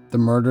 The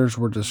murders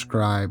were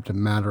described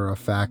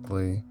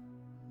matter-of-factly,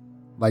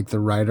 like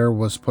the writer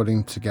was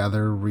putting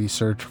together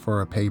research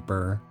for a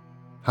paper.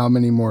 How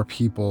many more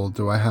people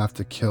do I have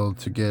to kill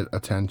to get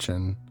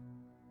attention?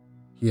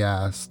 He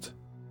asked.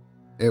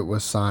 It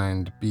was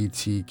signed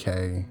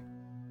BTK.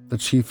 The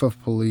chief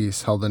of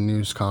police held a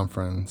news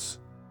conference.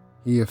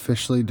 He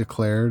officially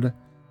declared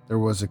there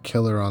was a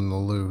killer on the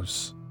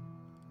loose.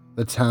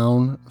 The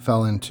town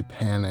fell into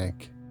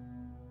panic.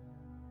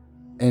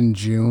 In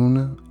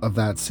June of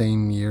that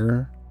same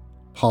year,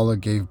 Paula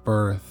gave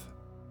birth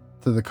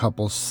to the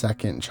couple's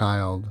 2nd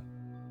child.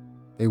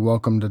 They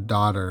welcomed a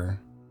daughter,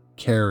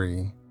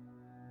 Carrie.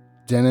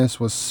 Dennis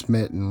was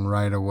smitten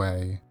right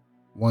away.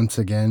 Once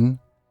again,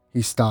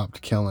 he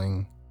stopped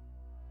killing.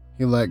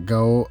 He let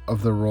go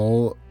of the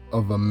role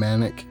of a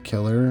manic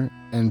killer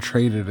and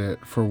traded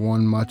it for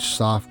one much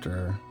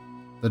softer,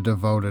 the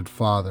devoted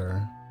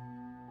father.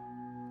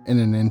 In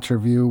an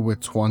interview with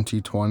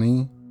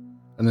 2020,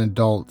 an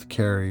adult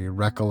Carrie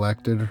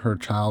recollected her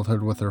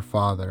childhood with her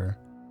father.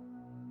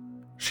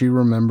 She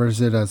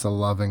remembers it as a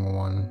loving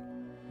one.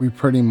 We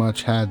pretty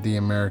much had the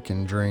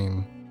American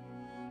dream.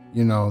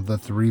 You know, the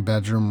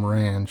 3-bedroom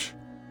ranch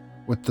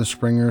with the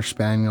Springer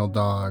Spaniel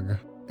dog.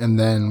 And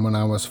then when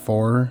I was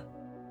 4,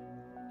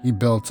 he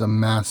built a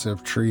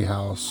massive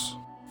treehouse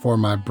for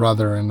my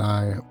brother and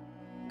I.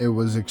 It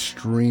was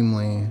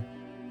extremely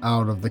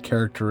out of the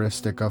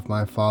characteristic of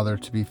my father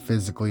to be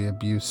physically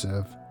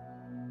abusive.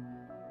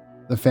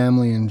 The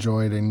family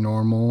enjoyed a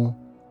normal,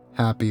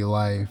 happy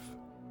life.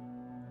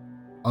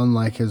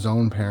 Unlike his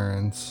own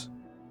parents,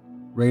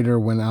 Rader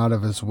went out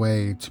of his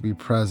way to be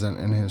present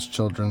in his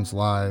children's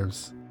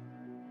lives.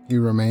 He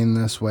remained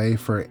this way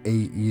for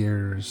 8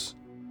 years.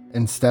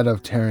 Instead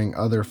of tearing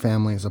other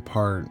families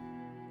apart,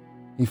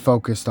 he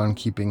focused on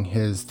keeping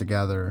his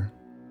together.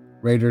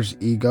 Rader's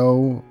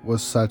ego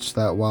was such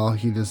that while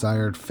he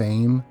desired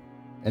fame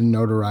and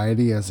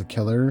notoriety as a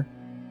killer,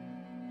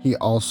 he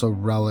also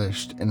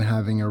relished in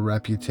having a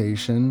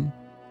reputation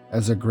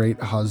as a great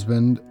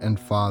husband and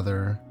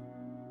father.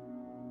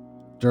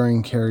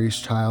 During Carrie's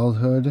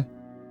childhood,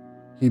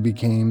 he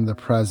became the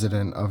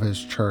president of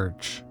his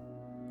church,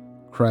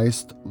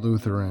 Christ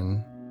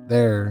Lutheran.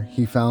 There,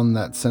 he found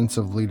that sense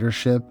of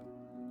leadership,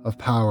 of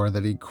power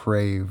that he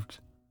craved.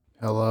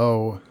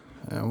 Hello,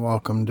 and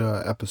welcome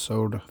to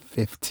episode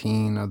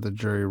 15 of the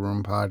Jury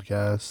Room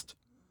Podcast.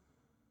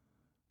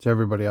 To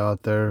everybody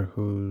out there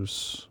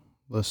who's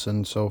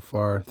listened so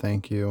far,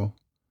 thank you.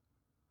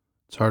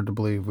 It's hard to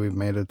believe we've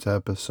made it to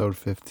episode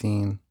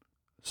 15.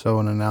 So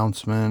an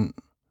announcement,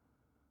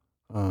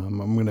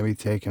 I'm going to be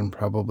taking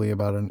probably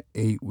about an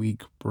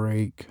 8-week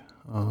break.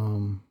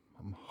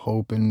 I'm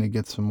hoping to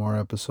get some more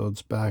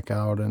episodes back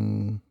out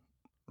in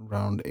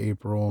around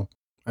April.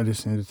 I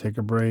just need to take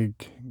a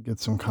break, get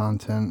some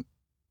content,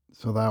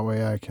 so that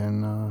way I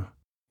can,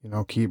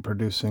 keep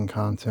producing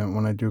content.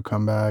 When I do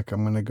come back,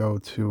 I'm going to go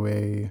to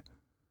a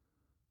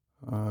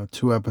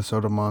 2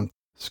 episode a month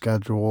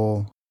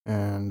schedule,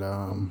 and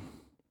I'm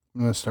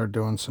going to start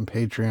doing some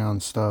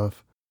Patreon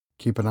stuff.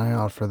 Keep an eye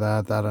out for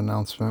that. That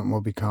announcement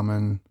will be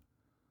coming.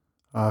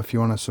 If you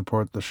want to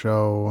support the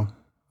show,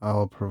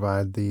 I'll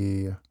provide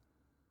the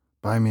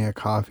Buy Me a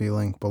Coffee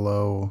link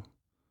below.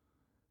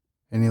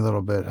 Any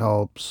little bit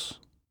helps.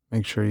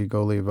 Make sure you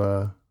go leave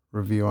a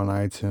review on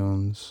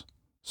iTunes,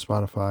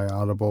 Spotify,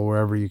 Audible,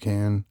 wherever you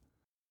can.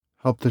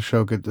 Help the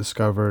show get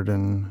discovered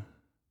and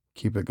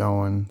keep it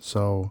going.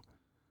 So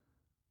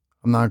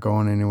I'm not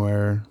going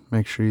anywhere.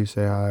 Make sure you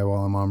say hi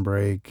while I'm on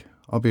break.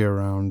 I'll be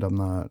around.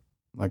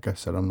 Like I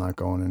said, I'm not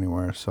going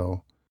anywhere.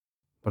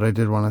 But I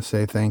did want to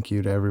say thank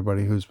you to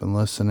everybody who's been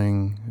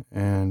listening,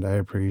 and I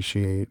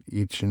appreciate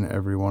each and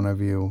every one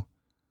of you.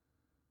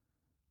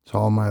 To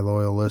all my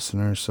loyal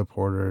listeners,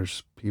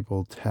 supporters,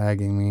 people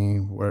tagging me,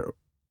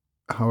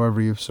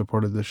 however you've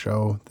supported the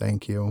show,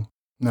 thank you.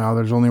 Now,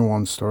 there's only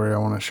one story I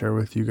want to share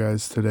with you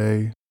guys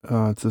today.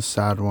 It's a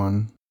sad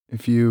one.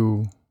 If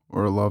you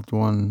or a loved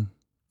one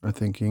are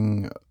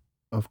thinking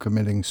of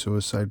committing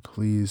suicide,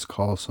 please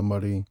call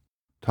somebody.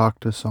 Talk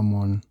to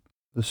someone.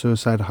 The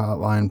suicide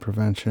hotline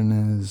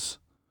prevention is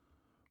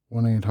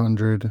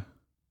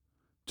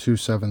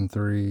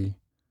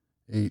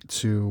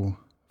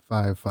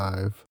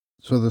 1-800-273-8255.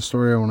 So the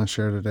story I want to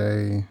share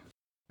today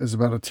is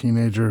about a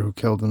teenager who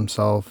killed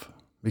himself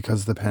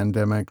because the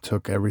pandemic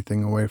took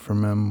everything away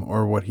from him,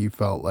 or what he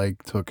felt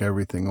like took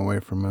everything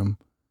away from him.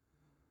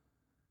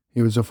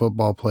 He was a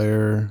football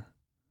player,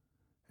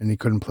 and he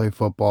couldn't play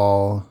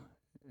football,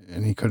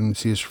 and he couldn't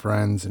see his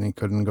friends, and he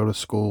couldn't go to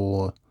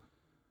school.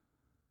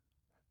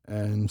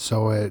 And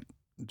so it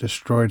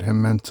destroyed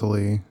him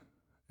mentally,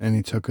 and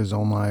he took his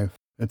own life.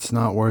 It's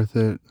not worth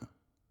it.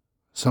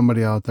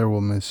 Somebody out there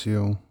will miss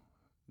you.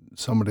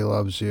 Somebody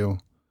loves you.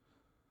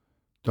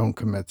 Don't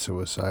commit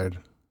suicide.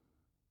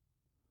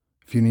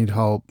 If you need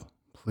help,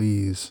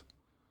 please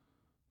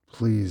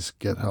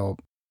get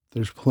help.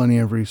 There's plenty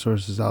of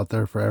resources out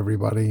there for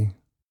everybody,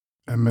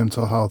 and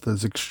mental health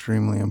is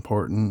extremely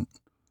important,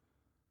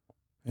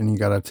 and you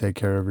gotta take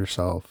care of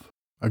yourself.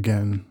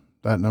 Again,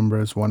 that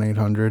number is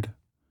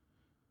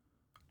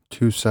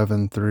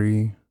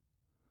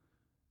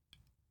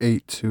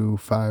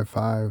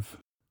 1-800-273-8255.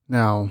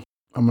 Now,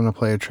 I'm gonna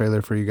play a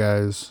trailer for you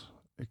guys.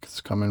 It's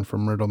coming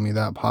from Riddle Me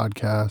That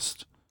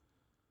podcast.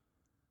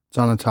 It's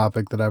on a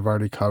topic that I've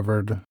already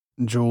covered.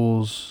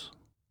 Jules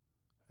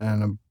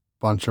and a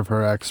bunch of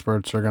her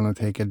experts are going to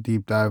take a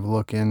deep dive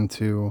look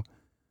into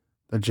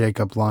the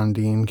Jacob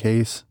Blondine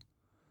case.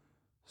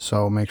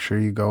 So make sure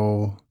you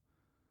go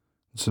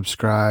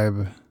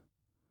subscribe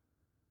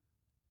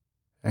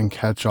and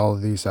catch all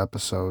of these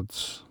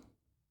episodes.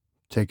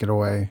 Take it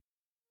away.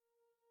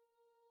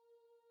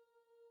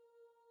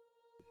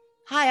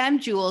 Hi, I'm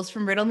Jules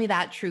from Riddle Me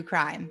That True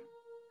Crime.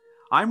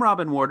 I'm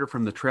Robin Warder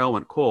from The Trail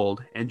Went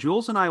Cold, and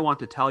Jules and I want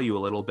to tell you a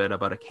little bit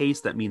about a case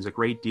that means a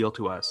great deal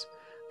to us.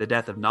 The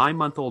death of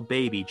 9-month-old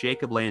baby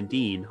Jacob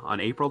Landine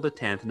on April the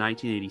 10th,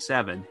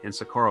 1987 in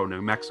Socorro,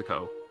 New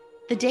Mexico.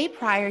 The day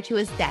prior to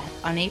his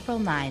death, on April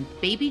 9th,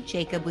 baby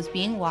Jacob was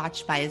being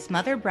watched by his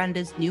mother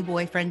Brenda's new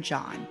boyfriend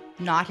John,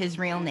 not his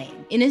real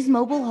name, in his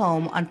mobile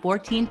home on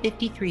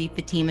 1453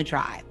 Fatima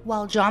Drive.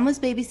 While John was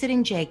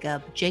babysitting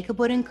Jacob, Jacob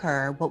would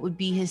incur what would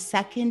be his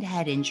second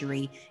head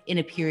injury in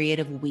a period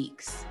of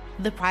weeks.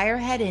 The prior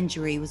head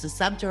injury was a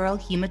subdural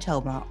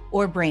hematoma,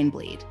 or brain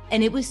bleed,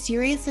 and it was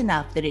serious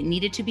enough that it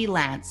needed to be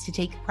lanced to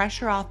take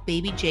pressure off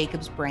baby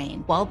Jacob's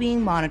brain while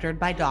being monitored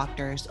by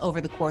doctors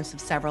over the course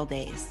of several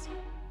days.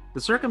 The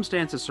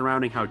circumstances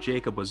surrounding how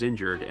Jacob was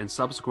injured and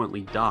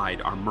subsequently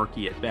died are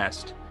murky at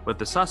best, with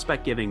the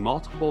suspect giving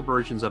multiple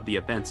versions of the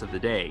events of the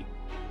day,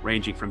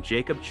 ranging from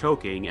Jacob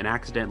choking and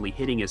accidentally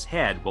hitting his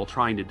head while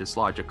trying to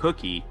dislodge a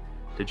cookie,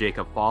 to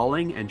Jacob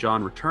falling and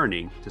John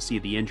returning to see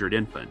the injured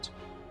infant.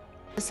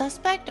 The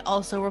suspect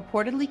also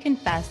reportedly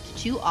confessed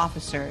to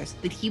officers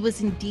that he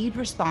was indeed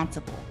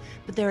responsible,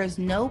 but there is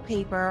no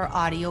paper or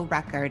audio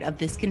record of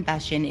this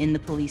confession in the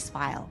police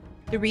file.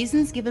 The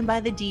reasons given by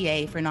the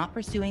DA for not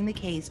pursuing the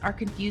case are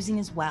confusing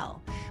as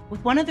well,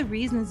 with one of the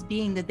reasons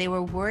being that they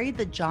were worried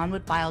that John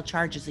would file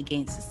charges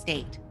against the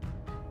state.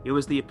 It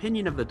was the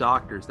opinion of the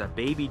doctors that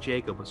baby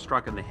Jacob was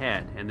struck in the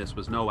head and this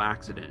was no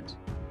accident.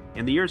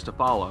 In the years to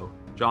follow,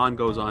 John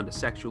goes on to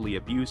sexually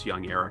abuse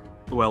young Eric,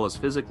 as well as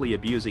physically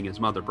abusing his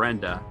mother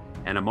Brenda,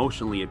 and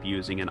emotionally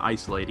abusing and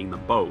isolating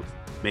them both,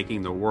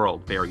 making their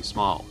world very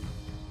small.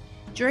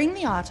 During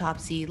the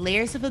autopsy,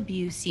 layers of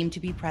abuse seem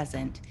to be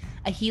present.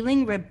 A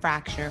healing rib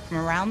fracture from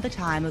around the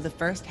time of the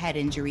first head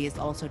injury is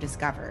also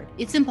discovered.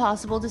 It's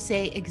impossible to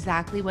say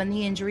exactly when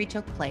the injury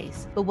took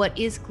place, but what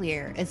is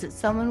clear is that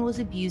someone was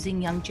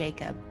abusing young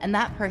Jacob, and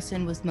that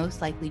person was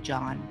most likely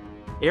John.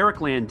 Eric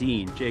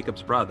Landine,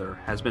 Jacob's brother,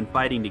 has been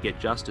fighting to get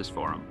justice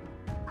for him.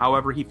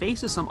 However, he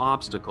faces some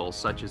obstacles,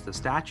 such as the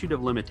statute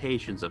of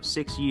limitations of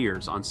 6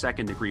 years on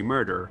second-degree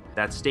murder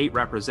that State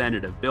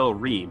Representative Bill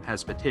Ream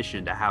has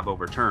petitioned to have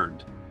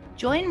overturned.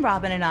 Join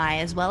Robin and I,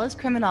 as well as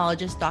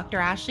criminologist Dr.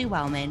 Ashley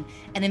Wellman,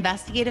 an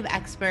investigative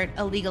expert,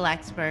 a legal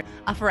expert,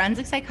 a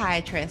forensic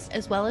psychiatrist,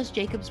 as well as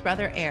Jacob's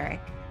brother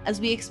Eric,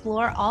 as we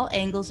explore all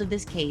angles of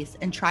this case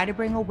and try to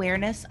bring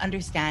awareness,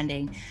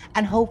 understanding,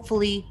 and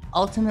hopefully,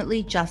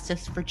 ultimately,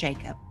 justice for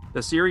Jacob.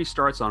 The series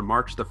starts on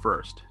March the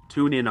 1st.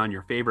 Tune in on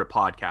your favorite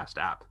podcast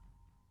app.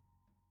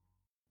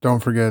 Don't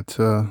forget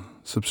to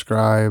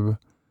subscribe,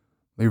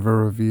 leave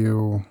a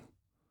review,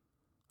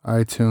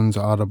 iTunes,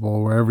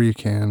 Audible, wherever you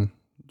can.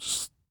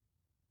 Just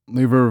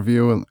leave a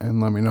review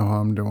and let me know how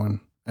I'm doing.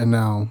 And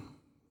now,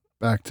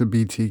 back to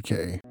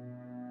BTK.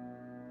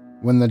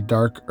 When the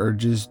dark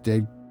urges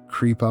did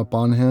creep up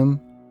on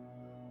him,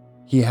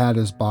 he had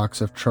his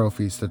box of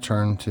trophies to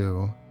turn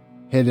to.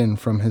 Hidden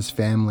from his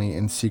family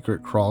in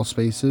secret crawl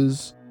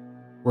spaces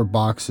were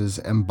boxes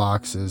and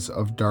boxes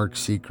of dark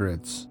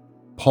secrets,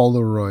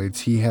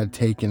 Polaroids he had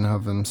taken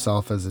of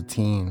himself as a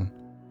teen,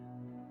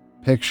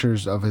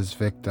 pictures of his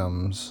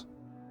victims,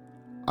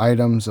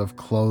 items of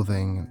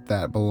clothing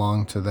that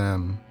belonged to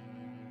them.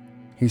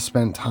 He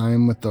spent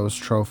time with those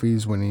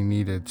trophies when he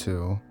needed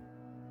to.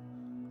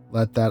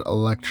 Let that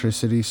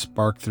electricity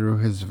spark through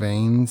his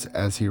veins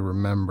as he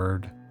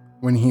remembered.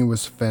 When he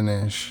was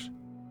finished,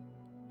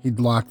 he'd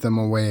lock them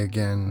away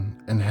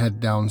again and head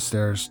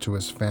downstairs to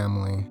his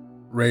family.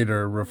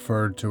 Rader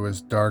referred to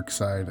his dark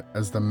side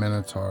as the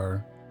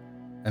Minotaur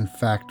and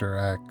Factor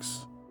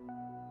X.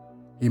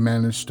 He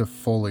managed to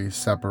fully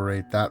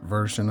separate that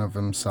version of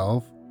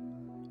himself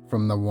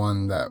from the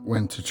one that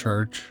went to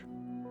church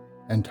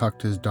and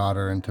tucked his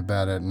daughter into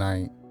bed at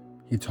night.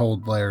 He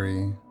told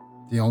Larry,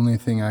 "The only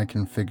thing I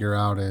can figure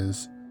out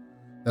is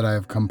that I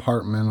have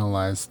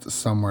compartmentalized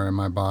somewhere in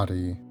my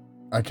body.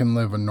 I can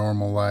live a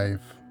normal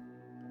life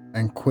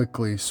and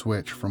quickly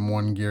switch from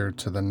one gear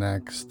to the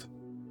next.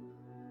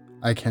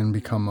 I can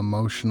become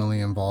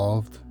emotionally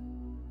involved,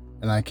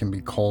 and I can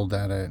be cold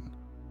at it.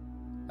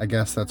 I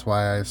guess that's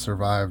why I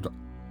survived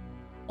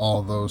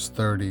all those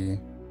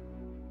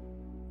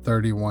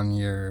 31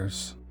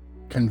 years.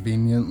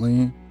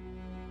 Conveniently,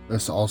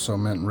 this also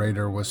meant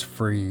Rader was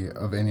free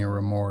of any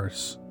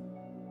remorse.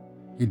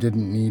 He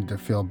didn't need to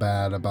feel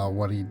bad about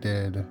what he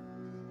did,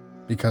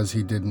 because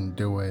he didn't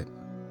do it.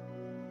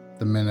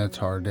 The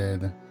Minotaur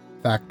did.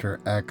 Factor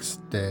X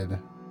did.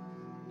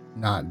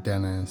 Not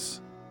Dennis.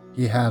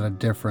 He had a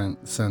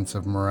different sense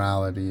of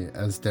morality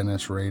as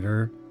Dennis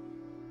Rader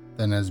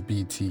than as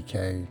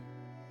BTK.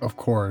 Of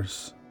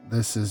course,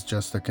 this is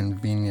just a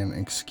convenient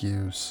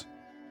excuse,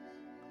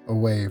 a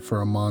way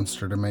for a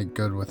monster to make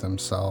good with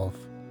himself.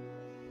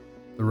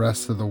 The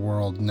rest of the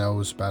world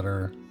knows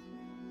better.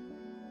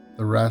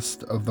 The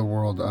rest of the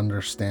world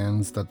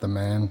understands that the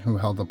man who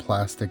held a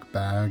plastic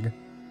bag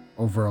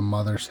over a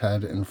mother's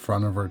head in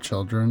front of her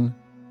children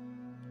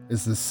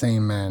is the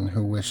same man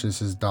who wishes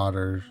his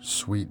daughter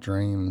sweet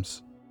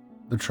dreams.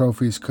 The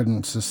trophies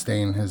couldn't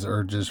sustain his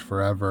urges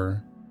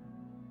forever.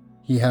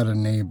 He had a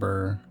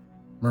neighbor,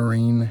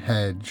 Maureen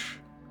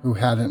Hedge, who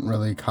hadn't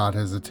really caught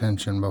his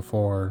attention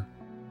before.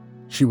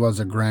 She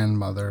was a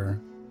grandmother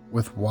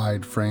with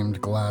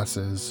wide-framed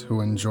glasses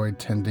who enjoyed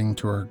tending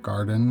to her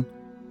garden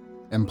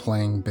and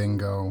playing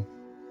bingo.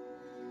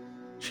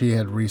 She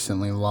had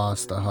recently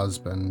lost a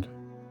husband.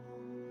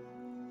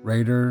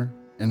 Rader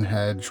and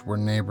Hedge were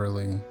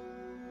neighborly,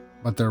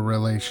 but their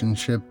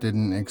relationship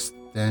didn't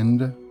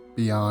extend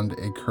beyond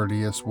a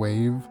courteous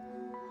wave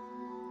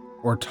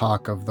or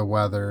talk of the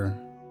weather.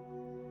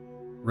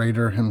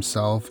 Rader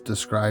himself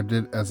described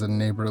it as a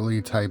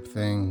neighborly type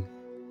thing.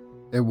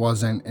 It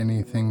wasn't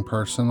anything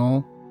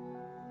personal,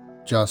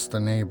 just a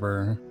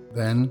neighbor.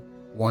 Then,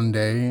 one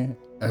day,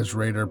 as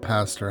Rader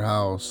passed her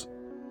house,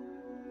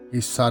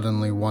 he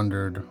suddenly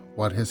wondered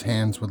what his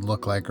hands would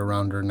look like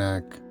around her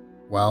neck.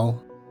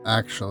 Well,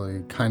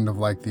 actually, kind of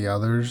like the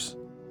others,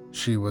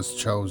 she was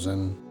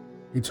chosen.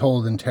 He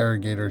told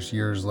interrogators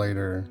years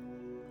later,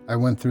 "I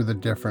went through the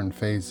different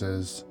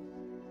phases,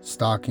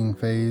 stalking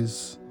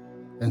phase,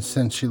 and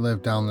since she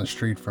lived down the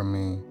street from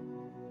me,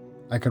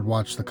 I could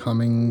watch the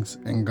comings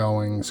and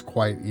goings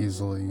quite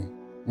easily."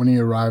 When he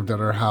arrived at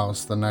her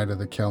house the night of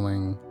the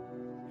killing,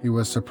 he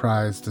was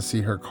surprised to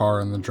see her car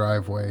in the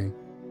driveway.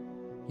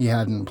 He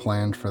hadn't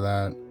planned for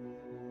that.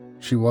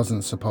 She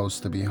wasn't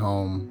supposed to be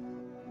home.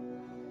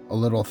 A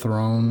little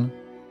thrown,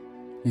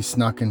 he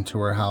snuck into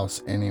her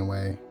house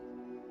anyway,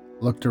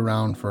 looked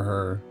around for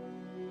her.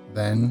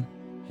 Then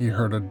he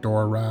heard a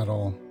door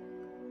rattle.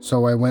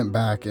 So I went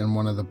back in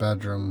one of the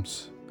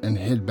bedrooms and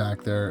hid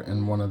back there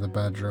in one of the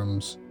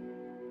bedrooms.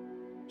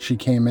 She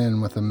came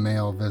in with a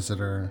male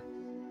visitor.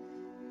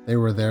 They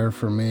were there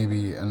for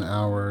maybe an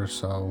hour or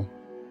so.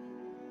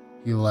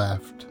 He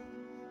left.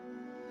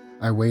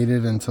 I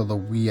waited until the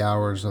wee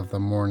hours of the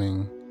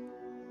morning,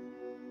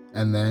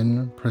 and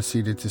then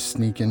proceeded to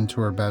sneak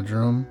into her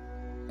bedroom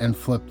and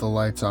flip the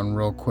lights on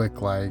real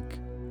quick like,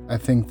 I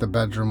think the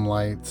bedroom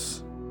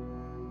lights.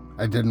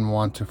 I didn't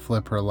want to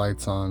flip her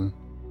lights on.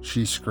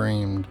 She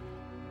screamed.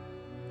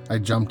 I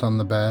jumped on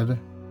the bed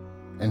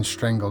and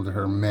strangled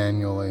her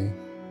manually.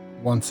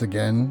 Once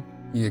again,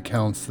 he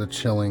recounts the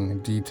chilling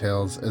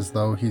details as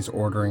though he's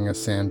ordering a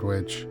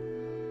sandwich.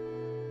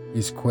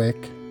 He's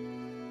quick,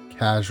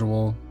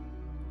 casual,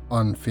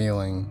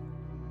 unfeeling.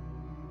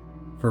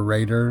 For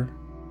Rader,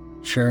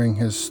 sharing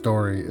his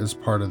story is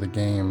part of the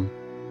game.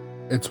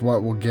 It's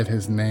what will get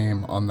his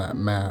name on that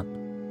map.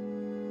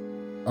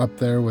 Up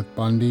there with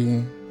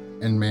Bundy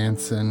and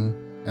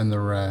Manson and the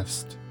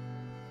rest.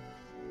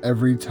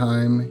 Every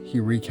time he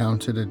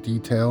recounted a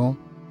detail,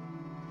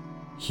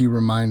 he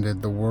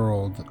reminded the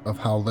world of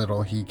how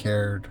little he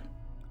cared.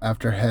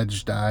 After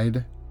Hedge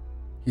died,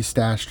 he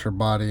stashed her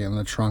body in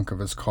the trunk of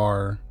his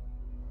car.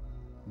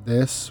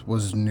 This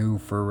was new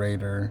for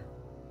Rader.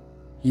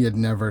 He had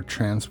never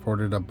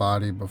transported a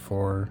body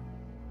before.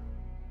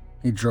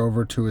 He drove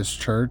her to his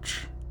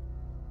church,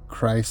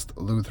 Christ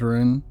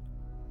Lutheran,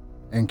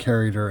 and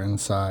carried her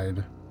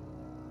inside.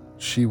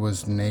 She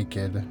was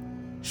naked,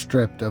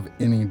 stripped of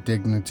any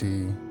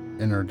dignity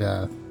in her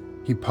death.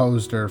 He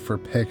posed her for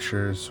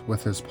pictures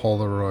with his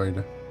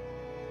Polaroid,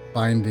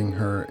 binding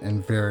her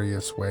in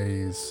various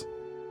ways.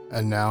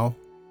 And now,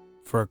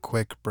 for a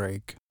quick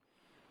break.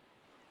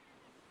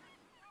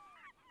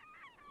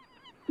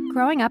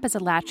 Growing up as a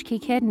latchkey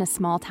kid in a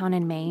small town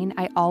in Maine,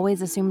 I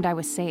always assumed I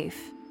was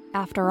safe.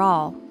 After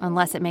all,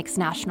 unless it makes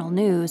national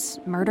news,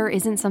 murder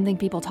isn't something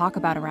people talk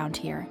about around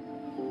here.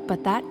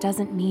 But that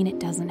doesn't mean it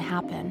doesn't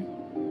happen.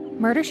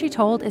 Murder, She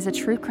Told is a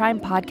true crime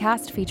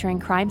podcast featuring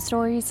crime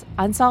stories,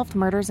 unsolved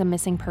murders and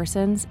missing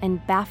persons,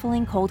 and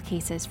baffling cold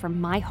cases from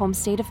my home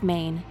state of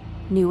Maine,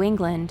 New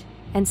England,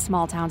 and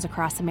small towns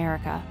across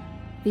America.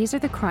 These are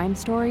the crime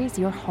stories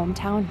your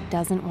hometown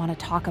doesn't want to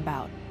talk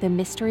about, the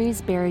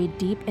mysteries buried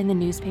deep in the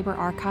newspaper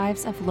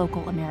archives of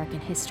local American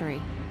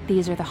history.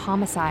 These are the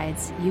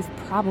homicides you've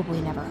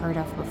probably never heard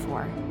of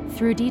before.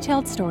 Through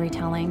detailed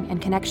storytelling and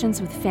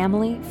connections with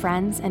family,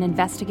 friends, and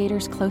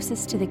investigators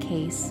closest to the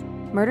case,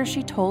 Murder,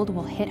 She Told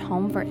will hit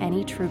home for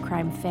any true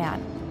crime fan,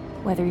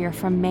 whether you're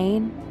from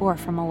Maine or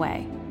from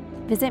away.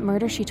 Visit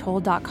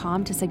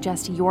murdershetold.com to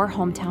suggest your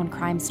hometown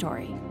crime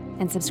story,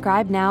 and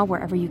subscribe now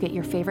wherever you get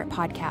your favorite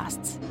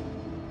podcasts.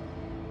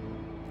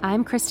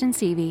 I'm Kristen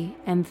Seavey,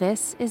 and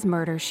this is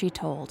Murder, She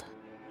Told.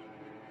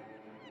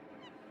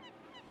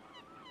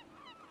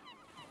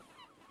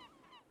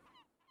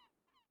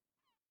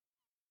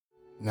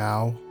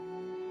 Now,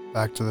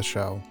 back to the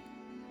show.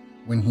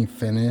 When he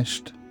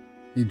finished,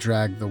 he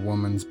dragged the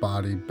woman's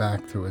body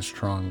back to his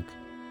trunk,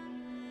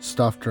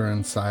 stuffed her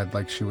inside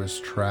like she was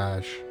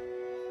trash,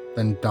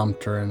 then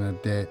dumped her in a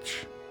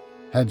ditch.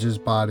 Hedge's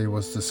body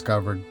was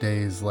discovered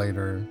days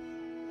later.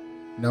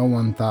 No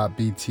one thought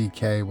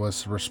BTK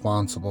was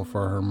responsible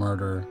for her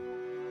murder.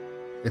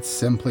 It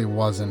simply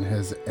wasn't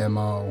his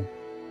MO.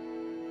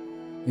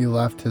 He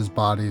left his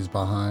bodies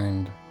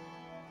behind,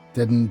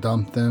 didn't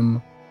dump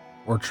them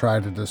or try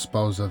to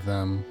dispose of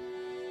them.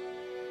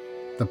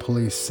 The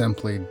police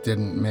simply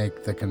didn't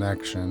make the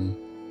connection.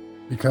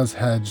 Because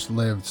Hedge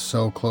lived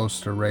so close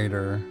to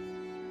Rader,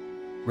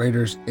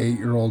 Rader's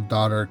 8-year-old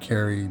daughter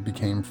Carrie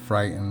became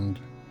frightened.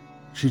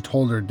 She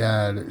told her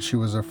dad she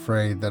was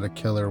afraid that a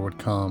killer would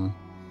come,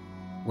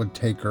 would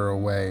take her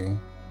away.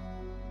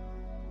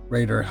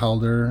 Rader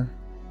held her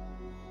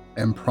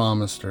and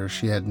promised her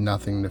she had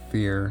nothing to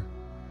fear.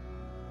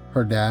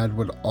 Her dad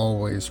would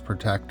always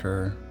protect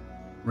her.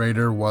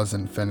 Rader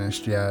wasn't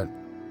finished yet.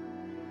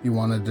 He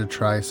wanted to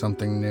try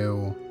something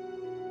new,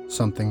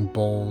 something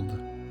bold,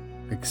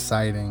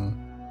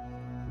 exciting,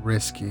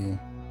 risky.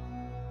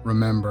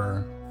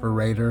 Remember, for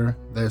Rader,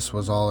 this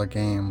was all a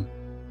game.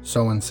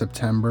 So in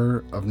September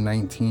of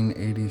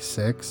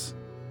 1986,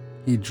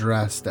 he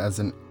dressed as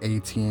an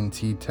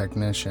AT&T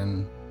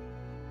technician,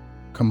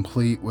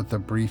 complete with a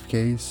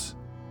briefcase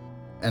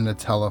and a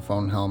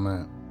telephone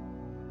helmet,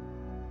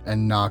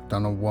 and knocked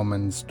on a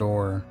woman's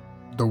door.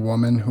 The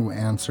woman who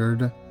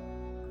answered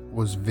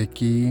was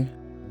Vicky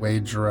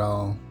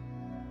Wadrell,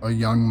 a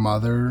young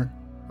mother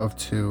of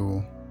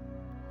 2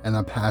 and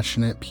a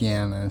passionate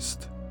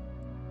pianist.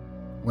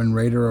 When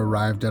Rader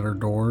arrived at her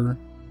door,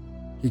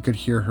 he could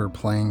hear her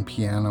playing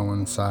piano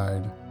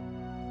inside.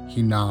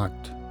 He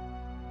knocked.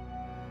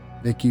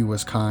 Vicky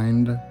was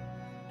kind,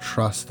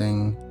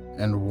 trusting,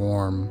 and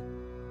warm.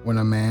 When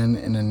a man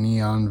in a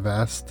neon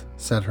vest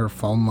said her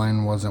phone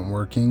line wasn't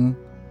working,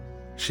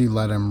 she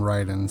let him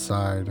right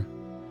inside.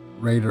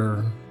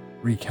 Rader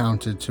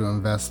recounted to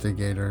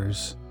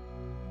investigators,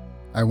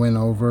 "I went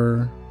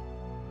over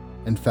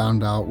and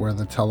found out where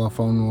the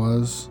telephone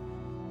was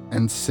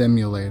and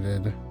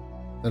simulated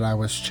that I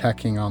was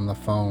checking on the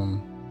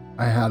phone.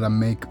 I had a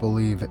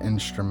make-believe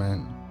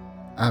instrument.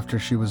 After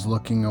she was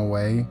looking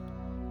away,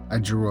 I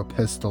drew a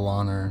pistol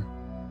on her.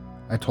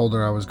 I told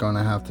her I was going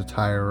to have to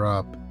tie her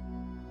up.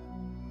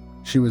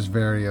 She was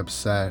very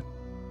upset.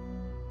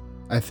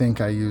 I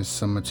think I used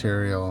some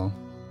material.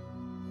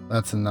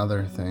 That's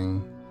another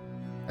thing.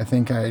 I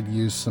think I had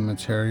used some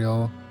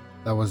material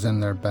that was in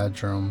their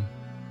bedroom.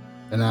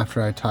 And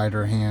after I tied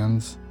her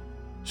hands,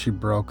 she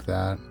broke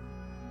that.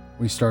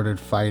 We started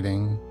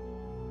fighting,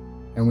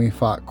 and we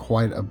fought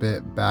quite a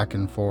bit back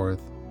and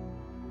forth.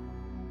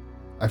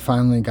 I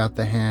finally got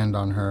the hand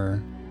on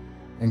her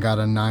and got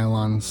a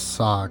nylon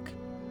sock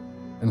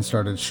and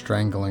started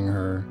strangling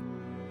her.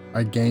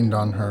 I gained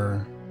on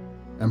her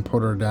and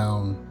put her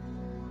down,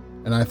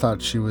 and I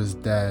thought she was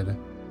dead.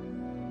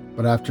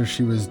 But after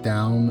she was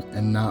down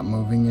and not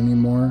moving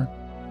anymore,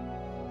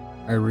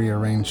 I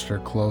rearranged her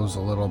clothes a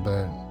little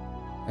bit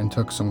and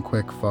took some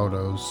quick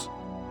photos.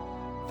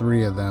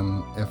 3 of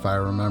them, if I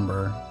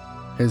remember.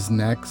 His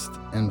next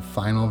and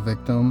final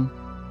victim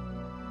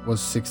was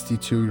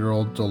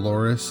 62-year-old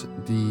Dolores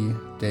D.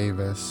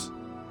 Davis.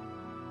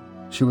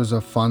 She was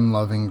a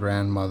fun-loving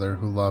grandmother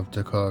who loved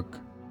to cook.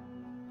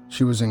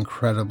 She was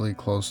incredibly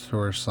close to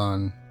her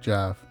son,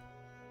 Jeff,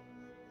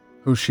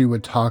 who she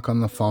would talk on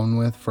the phone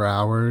with for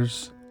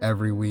hours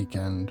every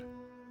weekend.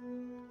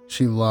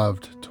 She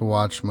loved to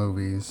watch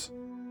movies.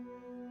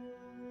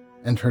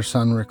 And her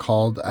son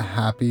recalled a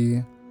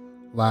happy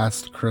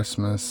last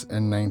Christmas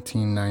in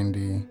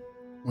 1990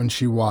 when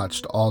she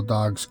watched All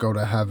Dogs Go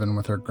to Heaven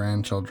with her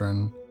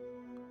grandchildren.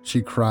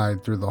 She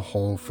cried through the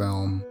whole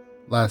film.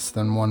 Less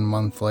than 1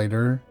 month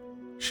later,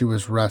 she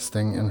was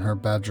resting in her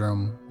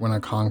bedroom when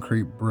a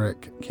concrete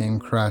brick came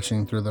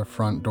crashing through the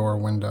front door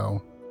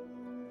window.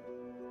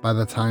 By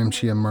the time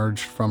she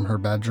emerged from her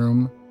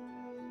bedroom,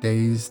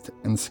 dazed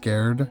and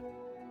scared,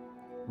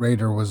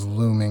 Rader was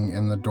looming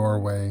in the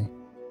doorway.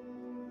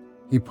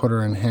 He put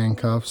her in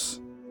handcuffs,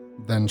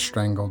 then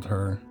strangled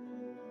her.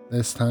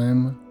 This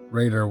time,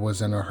 Rader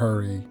was in a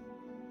hurry.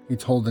 He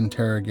told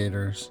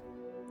interrogators,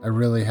 "I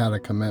really had a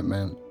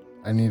commitment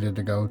I needed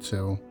to go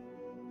to."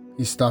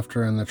 He stuffed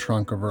her in the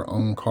trunk of her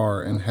own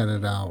car and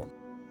headed out.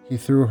 He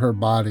threw her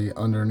body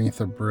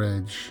underneath a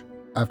bridge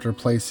after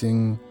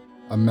placing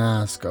a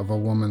mask of a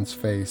woman's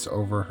face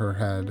over her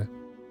head.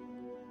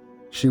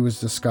 She was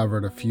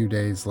discovered a few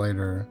days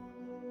later.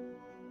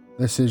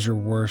 "This is your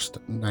worst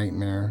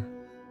nightmare,"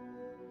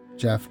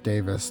 Jeff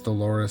Davis,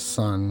 Dolores'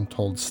 son,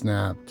 told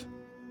Snapped.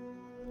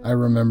 "I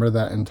remember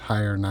that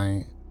entire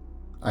night.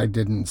 I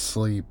didn't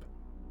sleep.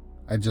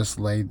 I just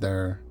laid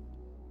there.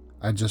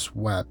 I just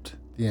wept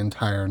the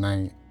entire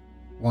night."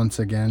 Once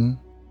again,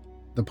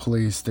 the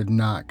police did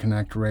not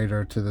connect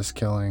Rader to this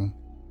killing.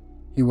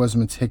 He was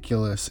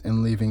meticulous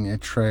in leaving a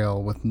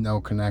trail with no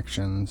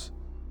connections,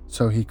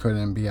 so he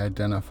couldn't be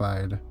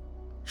identified.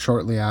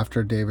 Shortly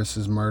after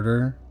Davis's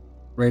murder,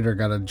 Rader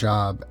got a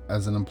job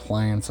as an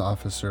appliance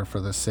officer for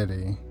the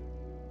city.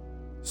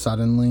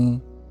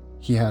 Suddenly,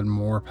 he had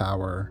more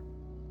power,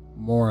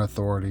 more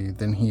authority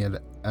than he had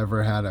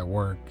ever had at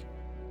work.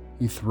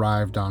 He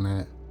thrived on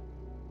it.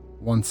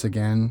 Once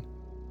again,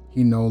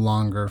 he no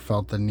longer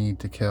felt the need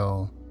to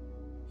kill.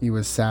 He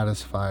was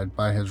satisfied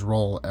by his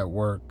role at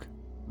work.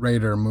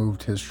 Rader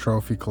moved his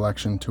trophy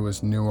collection to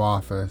his new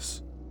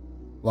office,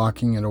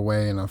 locking it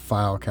away in a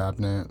file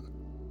cabinet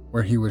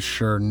where he was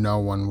sure no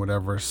one would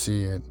ever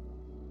see it.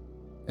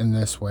 In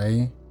this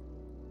way,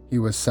 he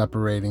was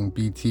separating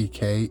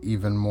BTK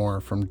even more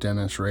from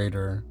Dennis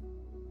Rader,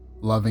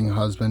 loving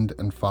husband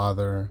and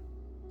father.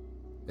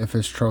 If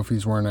his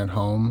trophies weren't at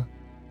home,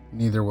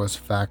 neither was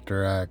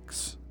Factor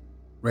X.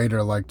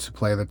 Rader liked to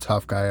play the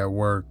tough guy at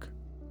work,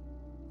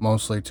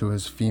 mostly to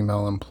his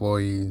female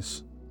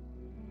employees.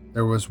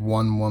 There was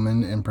one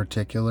woman in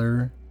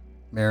particular,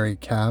 Mary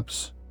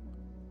Capps,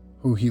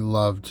 who he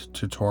loved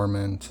to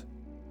torment.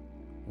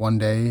 One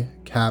day,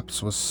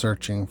 Capps was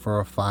searching for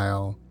a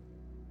file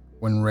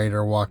when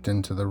Rader walked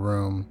into the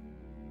room.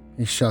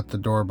 He shut the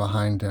door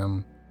behind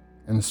him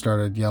and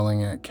started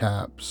yelling at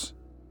Capps.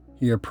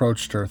 He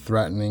approached her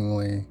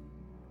threateningly,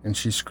 and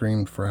she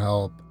screamed for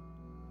help.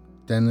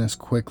 Dennis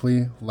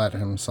quickly let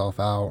himself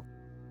out.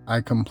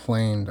 "I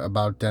complained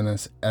about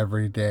Dennis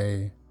every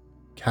day,"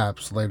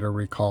 Capps later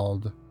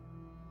recalled.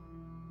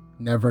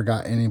 "Never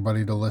got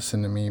anybody to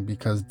listen to me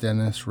because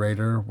Dennis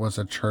Rader was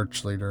a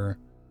church leader,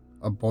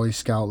 a Boy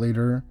Scout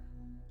leader,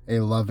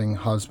 a loving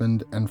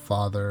husband and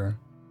father.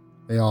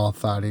 They all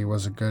thought he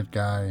was a good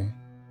guy."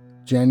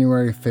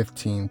 January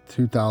 15,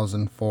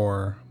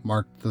 2004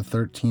 marked the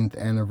 13th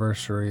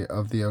anniversary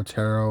of the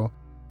Otero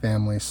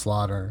family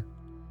slaughter.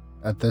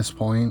 At this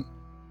point,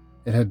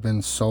 it had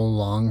been so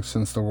long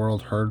since the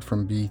world heard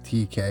from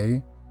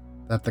BTK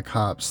that the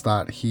cops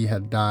thought he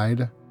had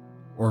died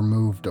or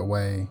moved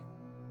away.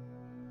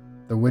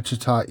 The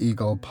Wichita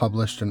Eagle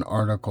published an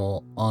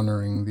article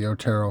honoring the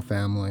Otero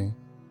family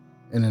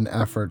in an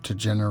effort to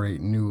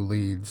generate new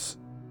leads.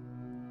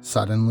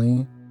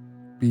 Suddenly,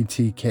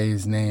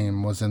 BTK's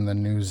name was in the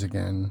news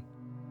again.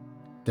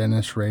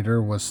 Dennis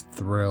Rader was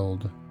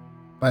thrilled.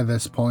 By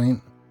this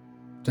point,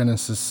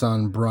 Dennis's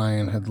son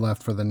Brian had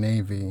left for the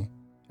Navy,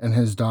 and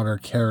his daughter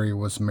Carrie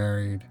was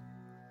married.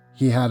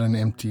 He had an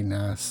empty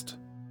nest,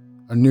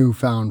 a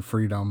newfound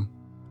freedom,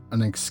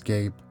 an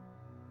escape.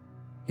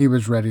 He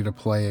was ready to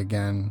play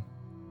again.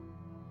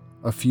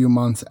 A few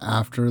months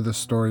after the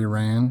story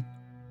ran,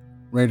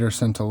 Rader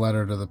sent a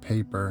letter to the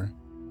paper.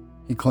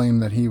 He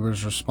claimed that he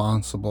was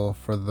responsible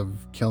for the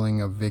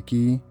killing of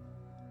Vicky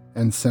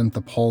and sent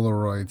the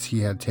Polaroids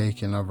he had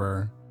taken of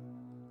her.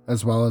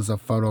 as well as a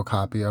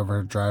photocopy of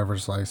her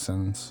driver's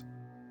license,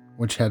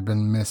 which had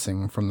been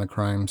missing from the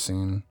crime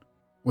scene.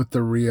 With the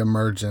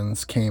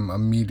reemergence came a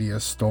media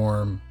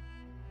storm.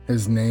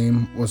 His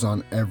name was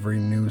on every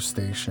news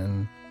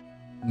station,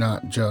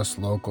 not just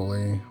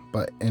locally,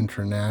 but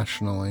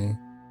internationally.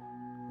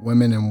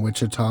 Women in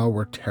Wichita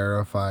were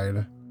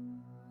terrified.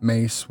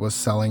 Mace was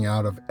selling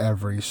out of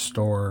every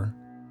store.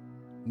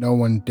 No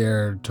one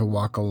dared to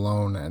walk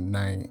alone at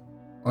night.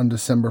 On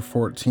December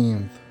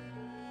 14th,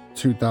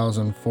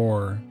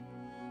 2004,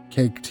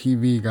 Cake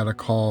TV got a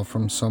call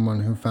from someone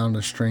who found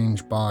a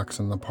strange box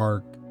in the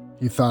park.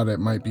 He thought it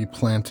might be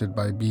planted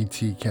by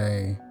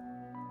BTK.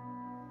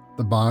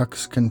 The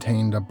box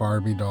contained a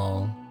Barbie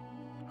doll,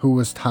 who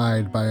was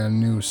tied by a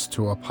noose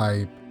to a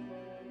pipe.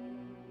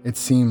 It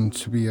seemed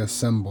to be a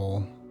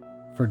symbol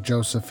for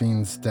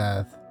Josephine's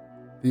death.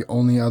 The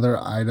only other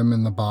item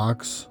in the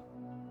box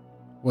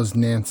was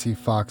Nancy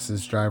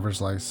Fox's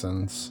driver's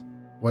license.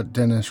 What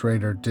Dennis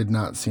Rader did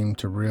not seem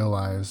to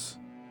realize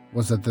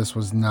was that this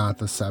was not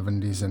the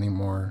 70s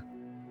anymore.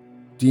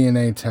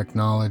 DNA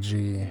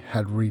technology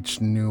had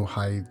reached new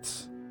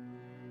heights,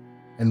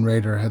 and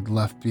Rader had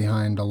left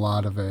behind a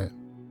lot of it.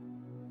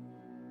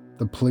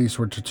 The police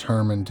were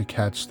determined to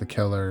catch the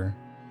killer.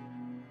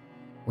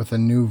 With a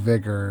new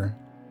vigor,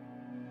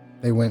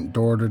 they went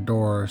door to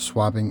door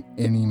swabbing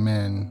any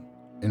men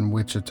in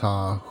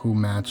Wichita who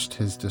matched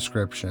his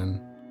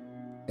description.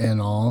 In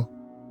all,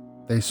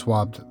 they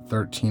swabbed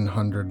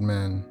 1,300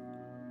 men.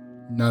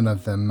 None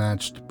of them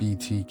matched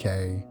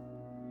BTK.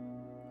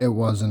 It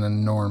was an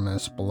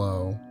enormous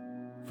blow.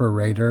 For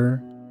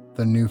Rader,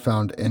 the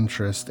newfound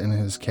interest in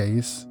his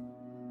case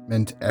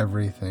meant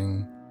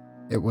everything.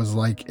 It was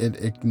like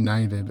it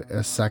ignited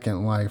a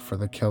second life for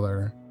the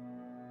killer.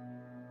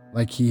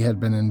 Like he had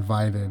been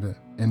invited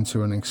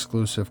into an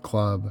exclusive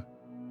club,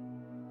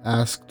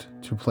 asked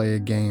to play a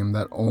game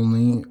that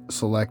only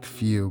select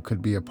few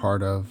could be a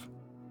part of.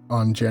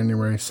 On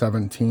January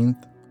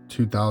 17th,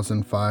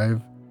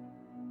 2005,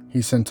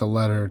 he sent a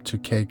letter to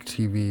Cake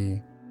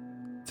TV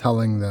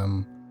telling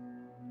them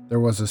there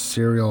was a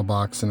cereal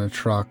box in a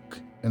truck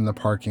in the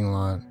parking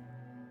lot.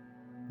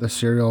 The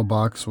cereal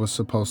box was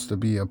supposed to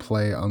be a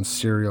play on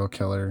serial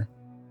killer.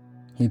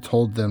 He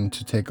told them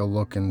to take a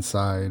look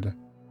inside.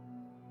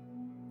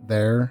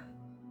 There,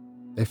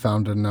 they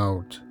found a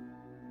note.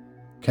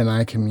 Can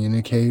I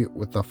communicate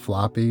with the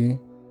floppy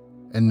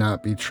and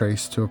not be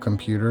traced to a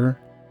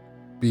computer?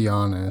 Be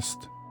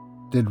honest.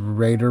 Did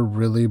Rader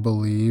really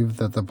believe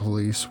that the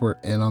police were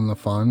in on the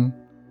fun?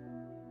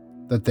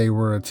 That they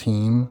were a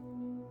team?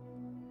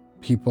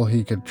 People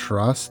he could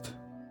trust?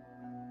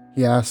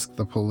 He asked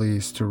the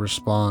police to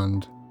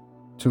respond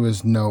to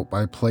his note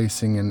by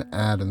placing an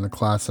ad in the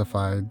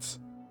classifieds.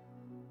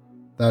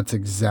 That's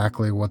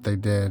exactly what they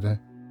did.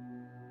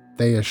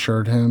 They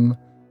assured him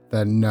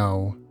that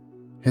no,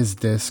 his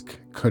disc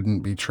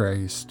couldn't be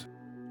traced.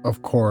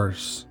 Of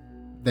course,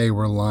 they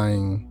were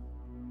lying.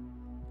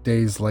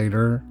 Days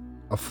later,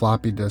 a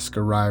floppy disk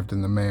arrived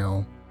in the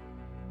mail.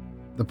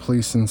 The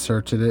police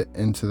inserted it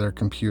into their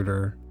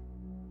computer.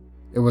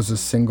 It was a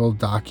single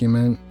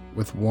document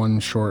with one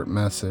short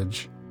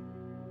message.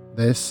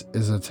 This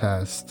is a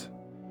test.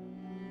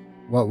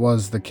 What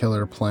was the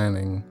killer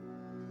planning?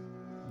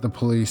 The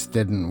police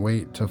didn't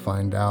wait to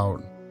find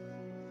out.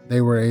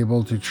 They were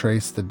able to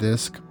trace the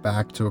disk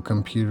back to a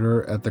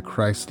computer at the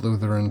Christ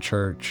Lutheran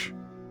Church.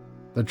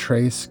 The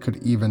trace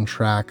could even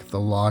track the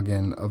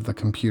login of the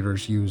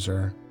computer's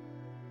user.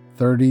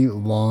 30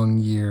 long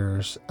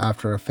years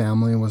after a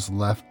family was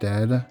left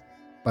dead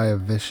by a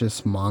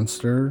vicious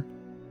monster,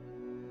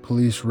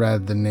 police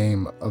read the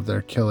name of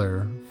their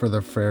killer for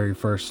the very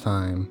first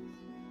time.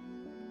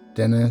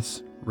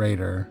 Dennis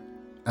Rader.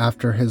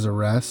 After his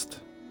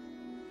arrest,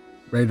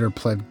 Rader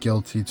pled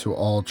guilty to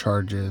all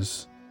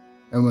charges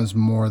and was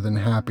more than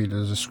happy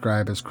to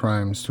describe his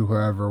crimes to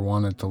whoever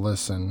wanted to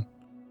listen.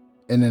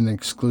 In an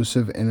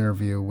exclusive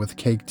interview with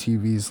Cake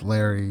TV's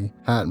Larry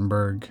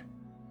Hattenberg,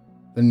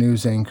 the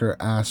news anchor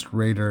asked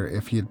Rader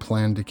if he had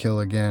planned to kill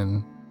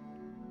again.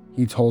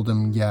 He told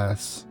him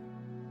yes,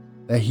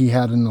 that he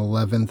had an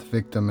 11th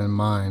victim in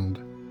mind,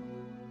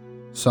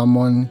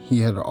 someone he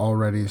had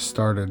already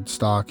started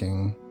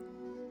stalking.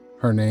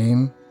 Her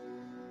name,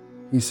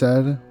 he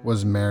said,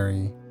 was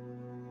Mary.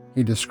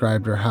 He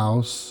described her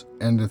house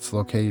and its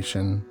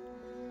location.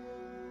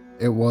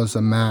 It was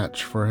a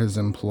match for his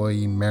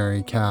employee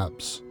Mary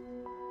Capps,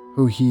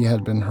 who he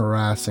had been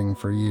harassing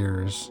for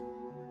years.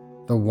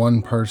 The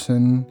one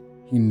person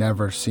he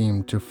never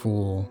seemed to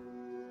fool.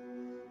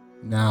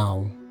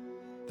 Now,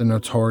 the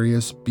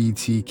notorious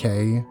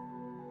BTK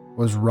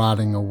was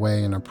rotting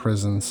away in a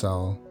prison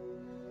cell.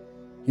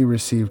 He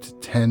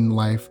received 10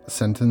 life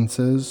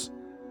sentences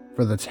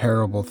for the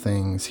terrible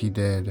things he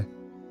did,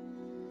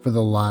 for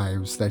the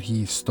lives that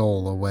he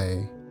stole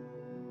away.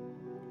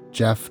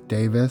 Jeff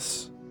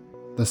Davis,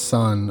 the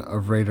son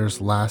of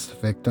Rader's last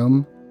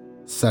victim,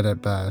 said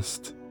it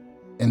best.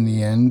 In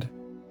the end,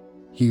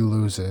 he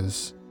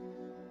loses.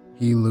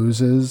 He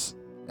loses,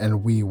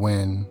 and we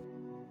win.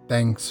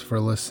 Thanks for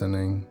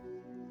listening.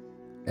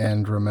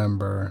 And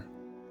remember,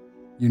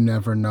 you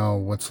never know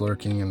what's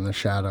lurking in the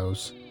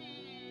shadows,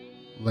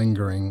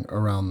 lingering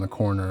around the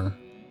corner,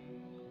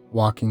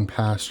 walking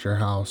past your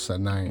house at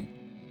night.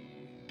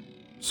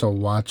 So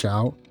watch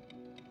out,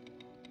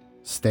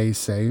 stay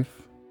safe,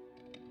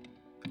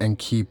 and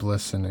keep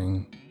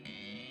listening.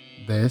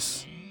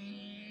 This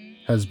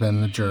has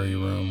been the Jury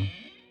Room.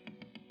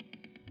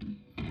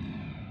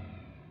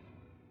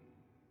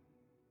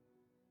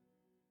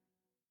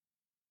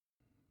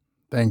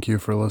 Thank you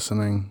for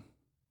listening.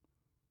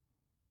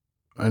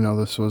 I know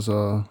this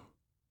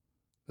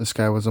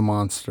guy was a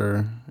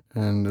monster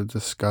and a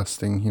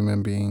disgusting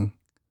human being.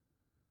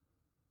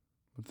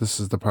 But this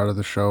is the part of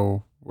the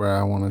show where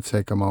I want to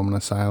take a moment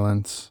of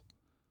silence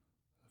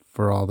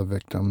for all the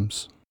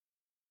victims.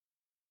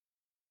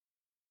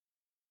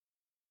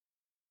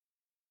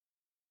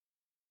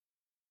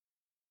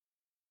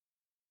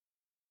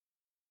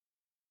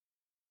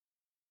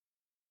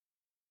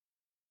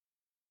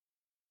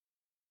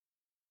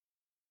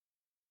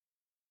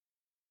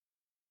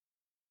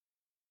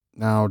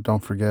 Now, don't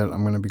forget,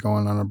 I'm going to be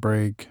going on a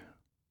break.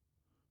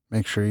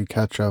 Make sure you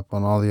catch up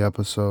on all the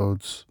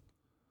episodes.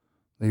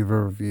 Leave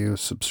a review,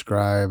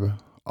 subscribe.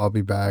 I'll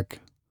be back.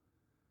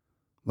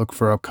 Look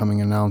for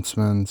upcoming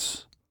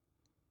announcements.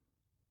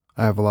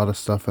 I have a lot of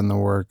stuff in the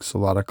works, a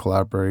lot of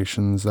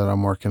collaborations that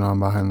I'm working on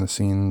behind the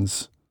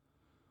scenes,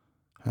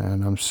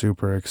 and I'm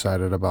super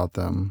excited about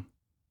them.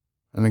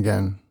 And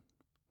again,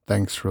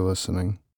 thanks for listening.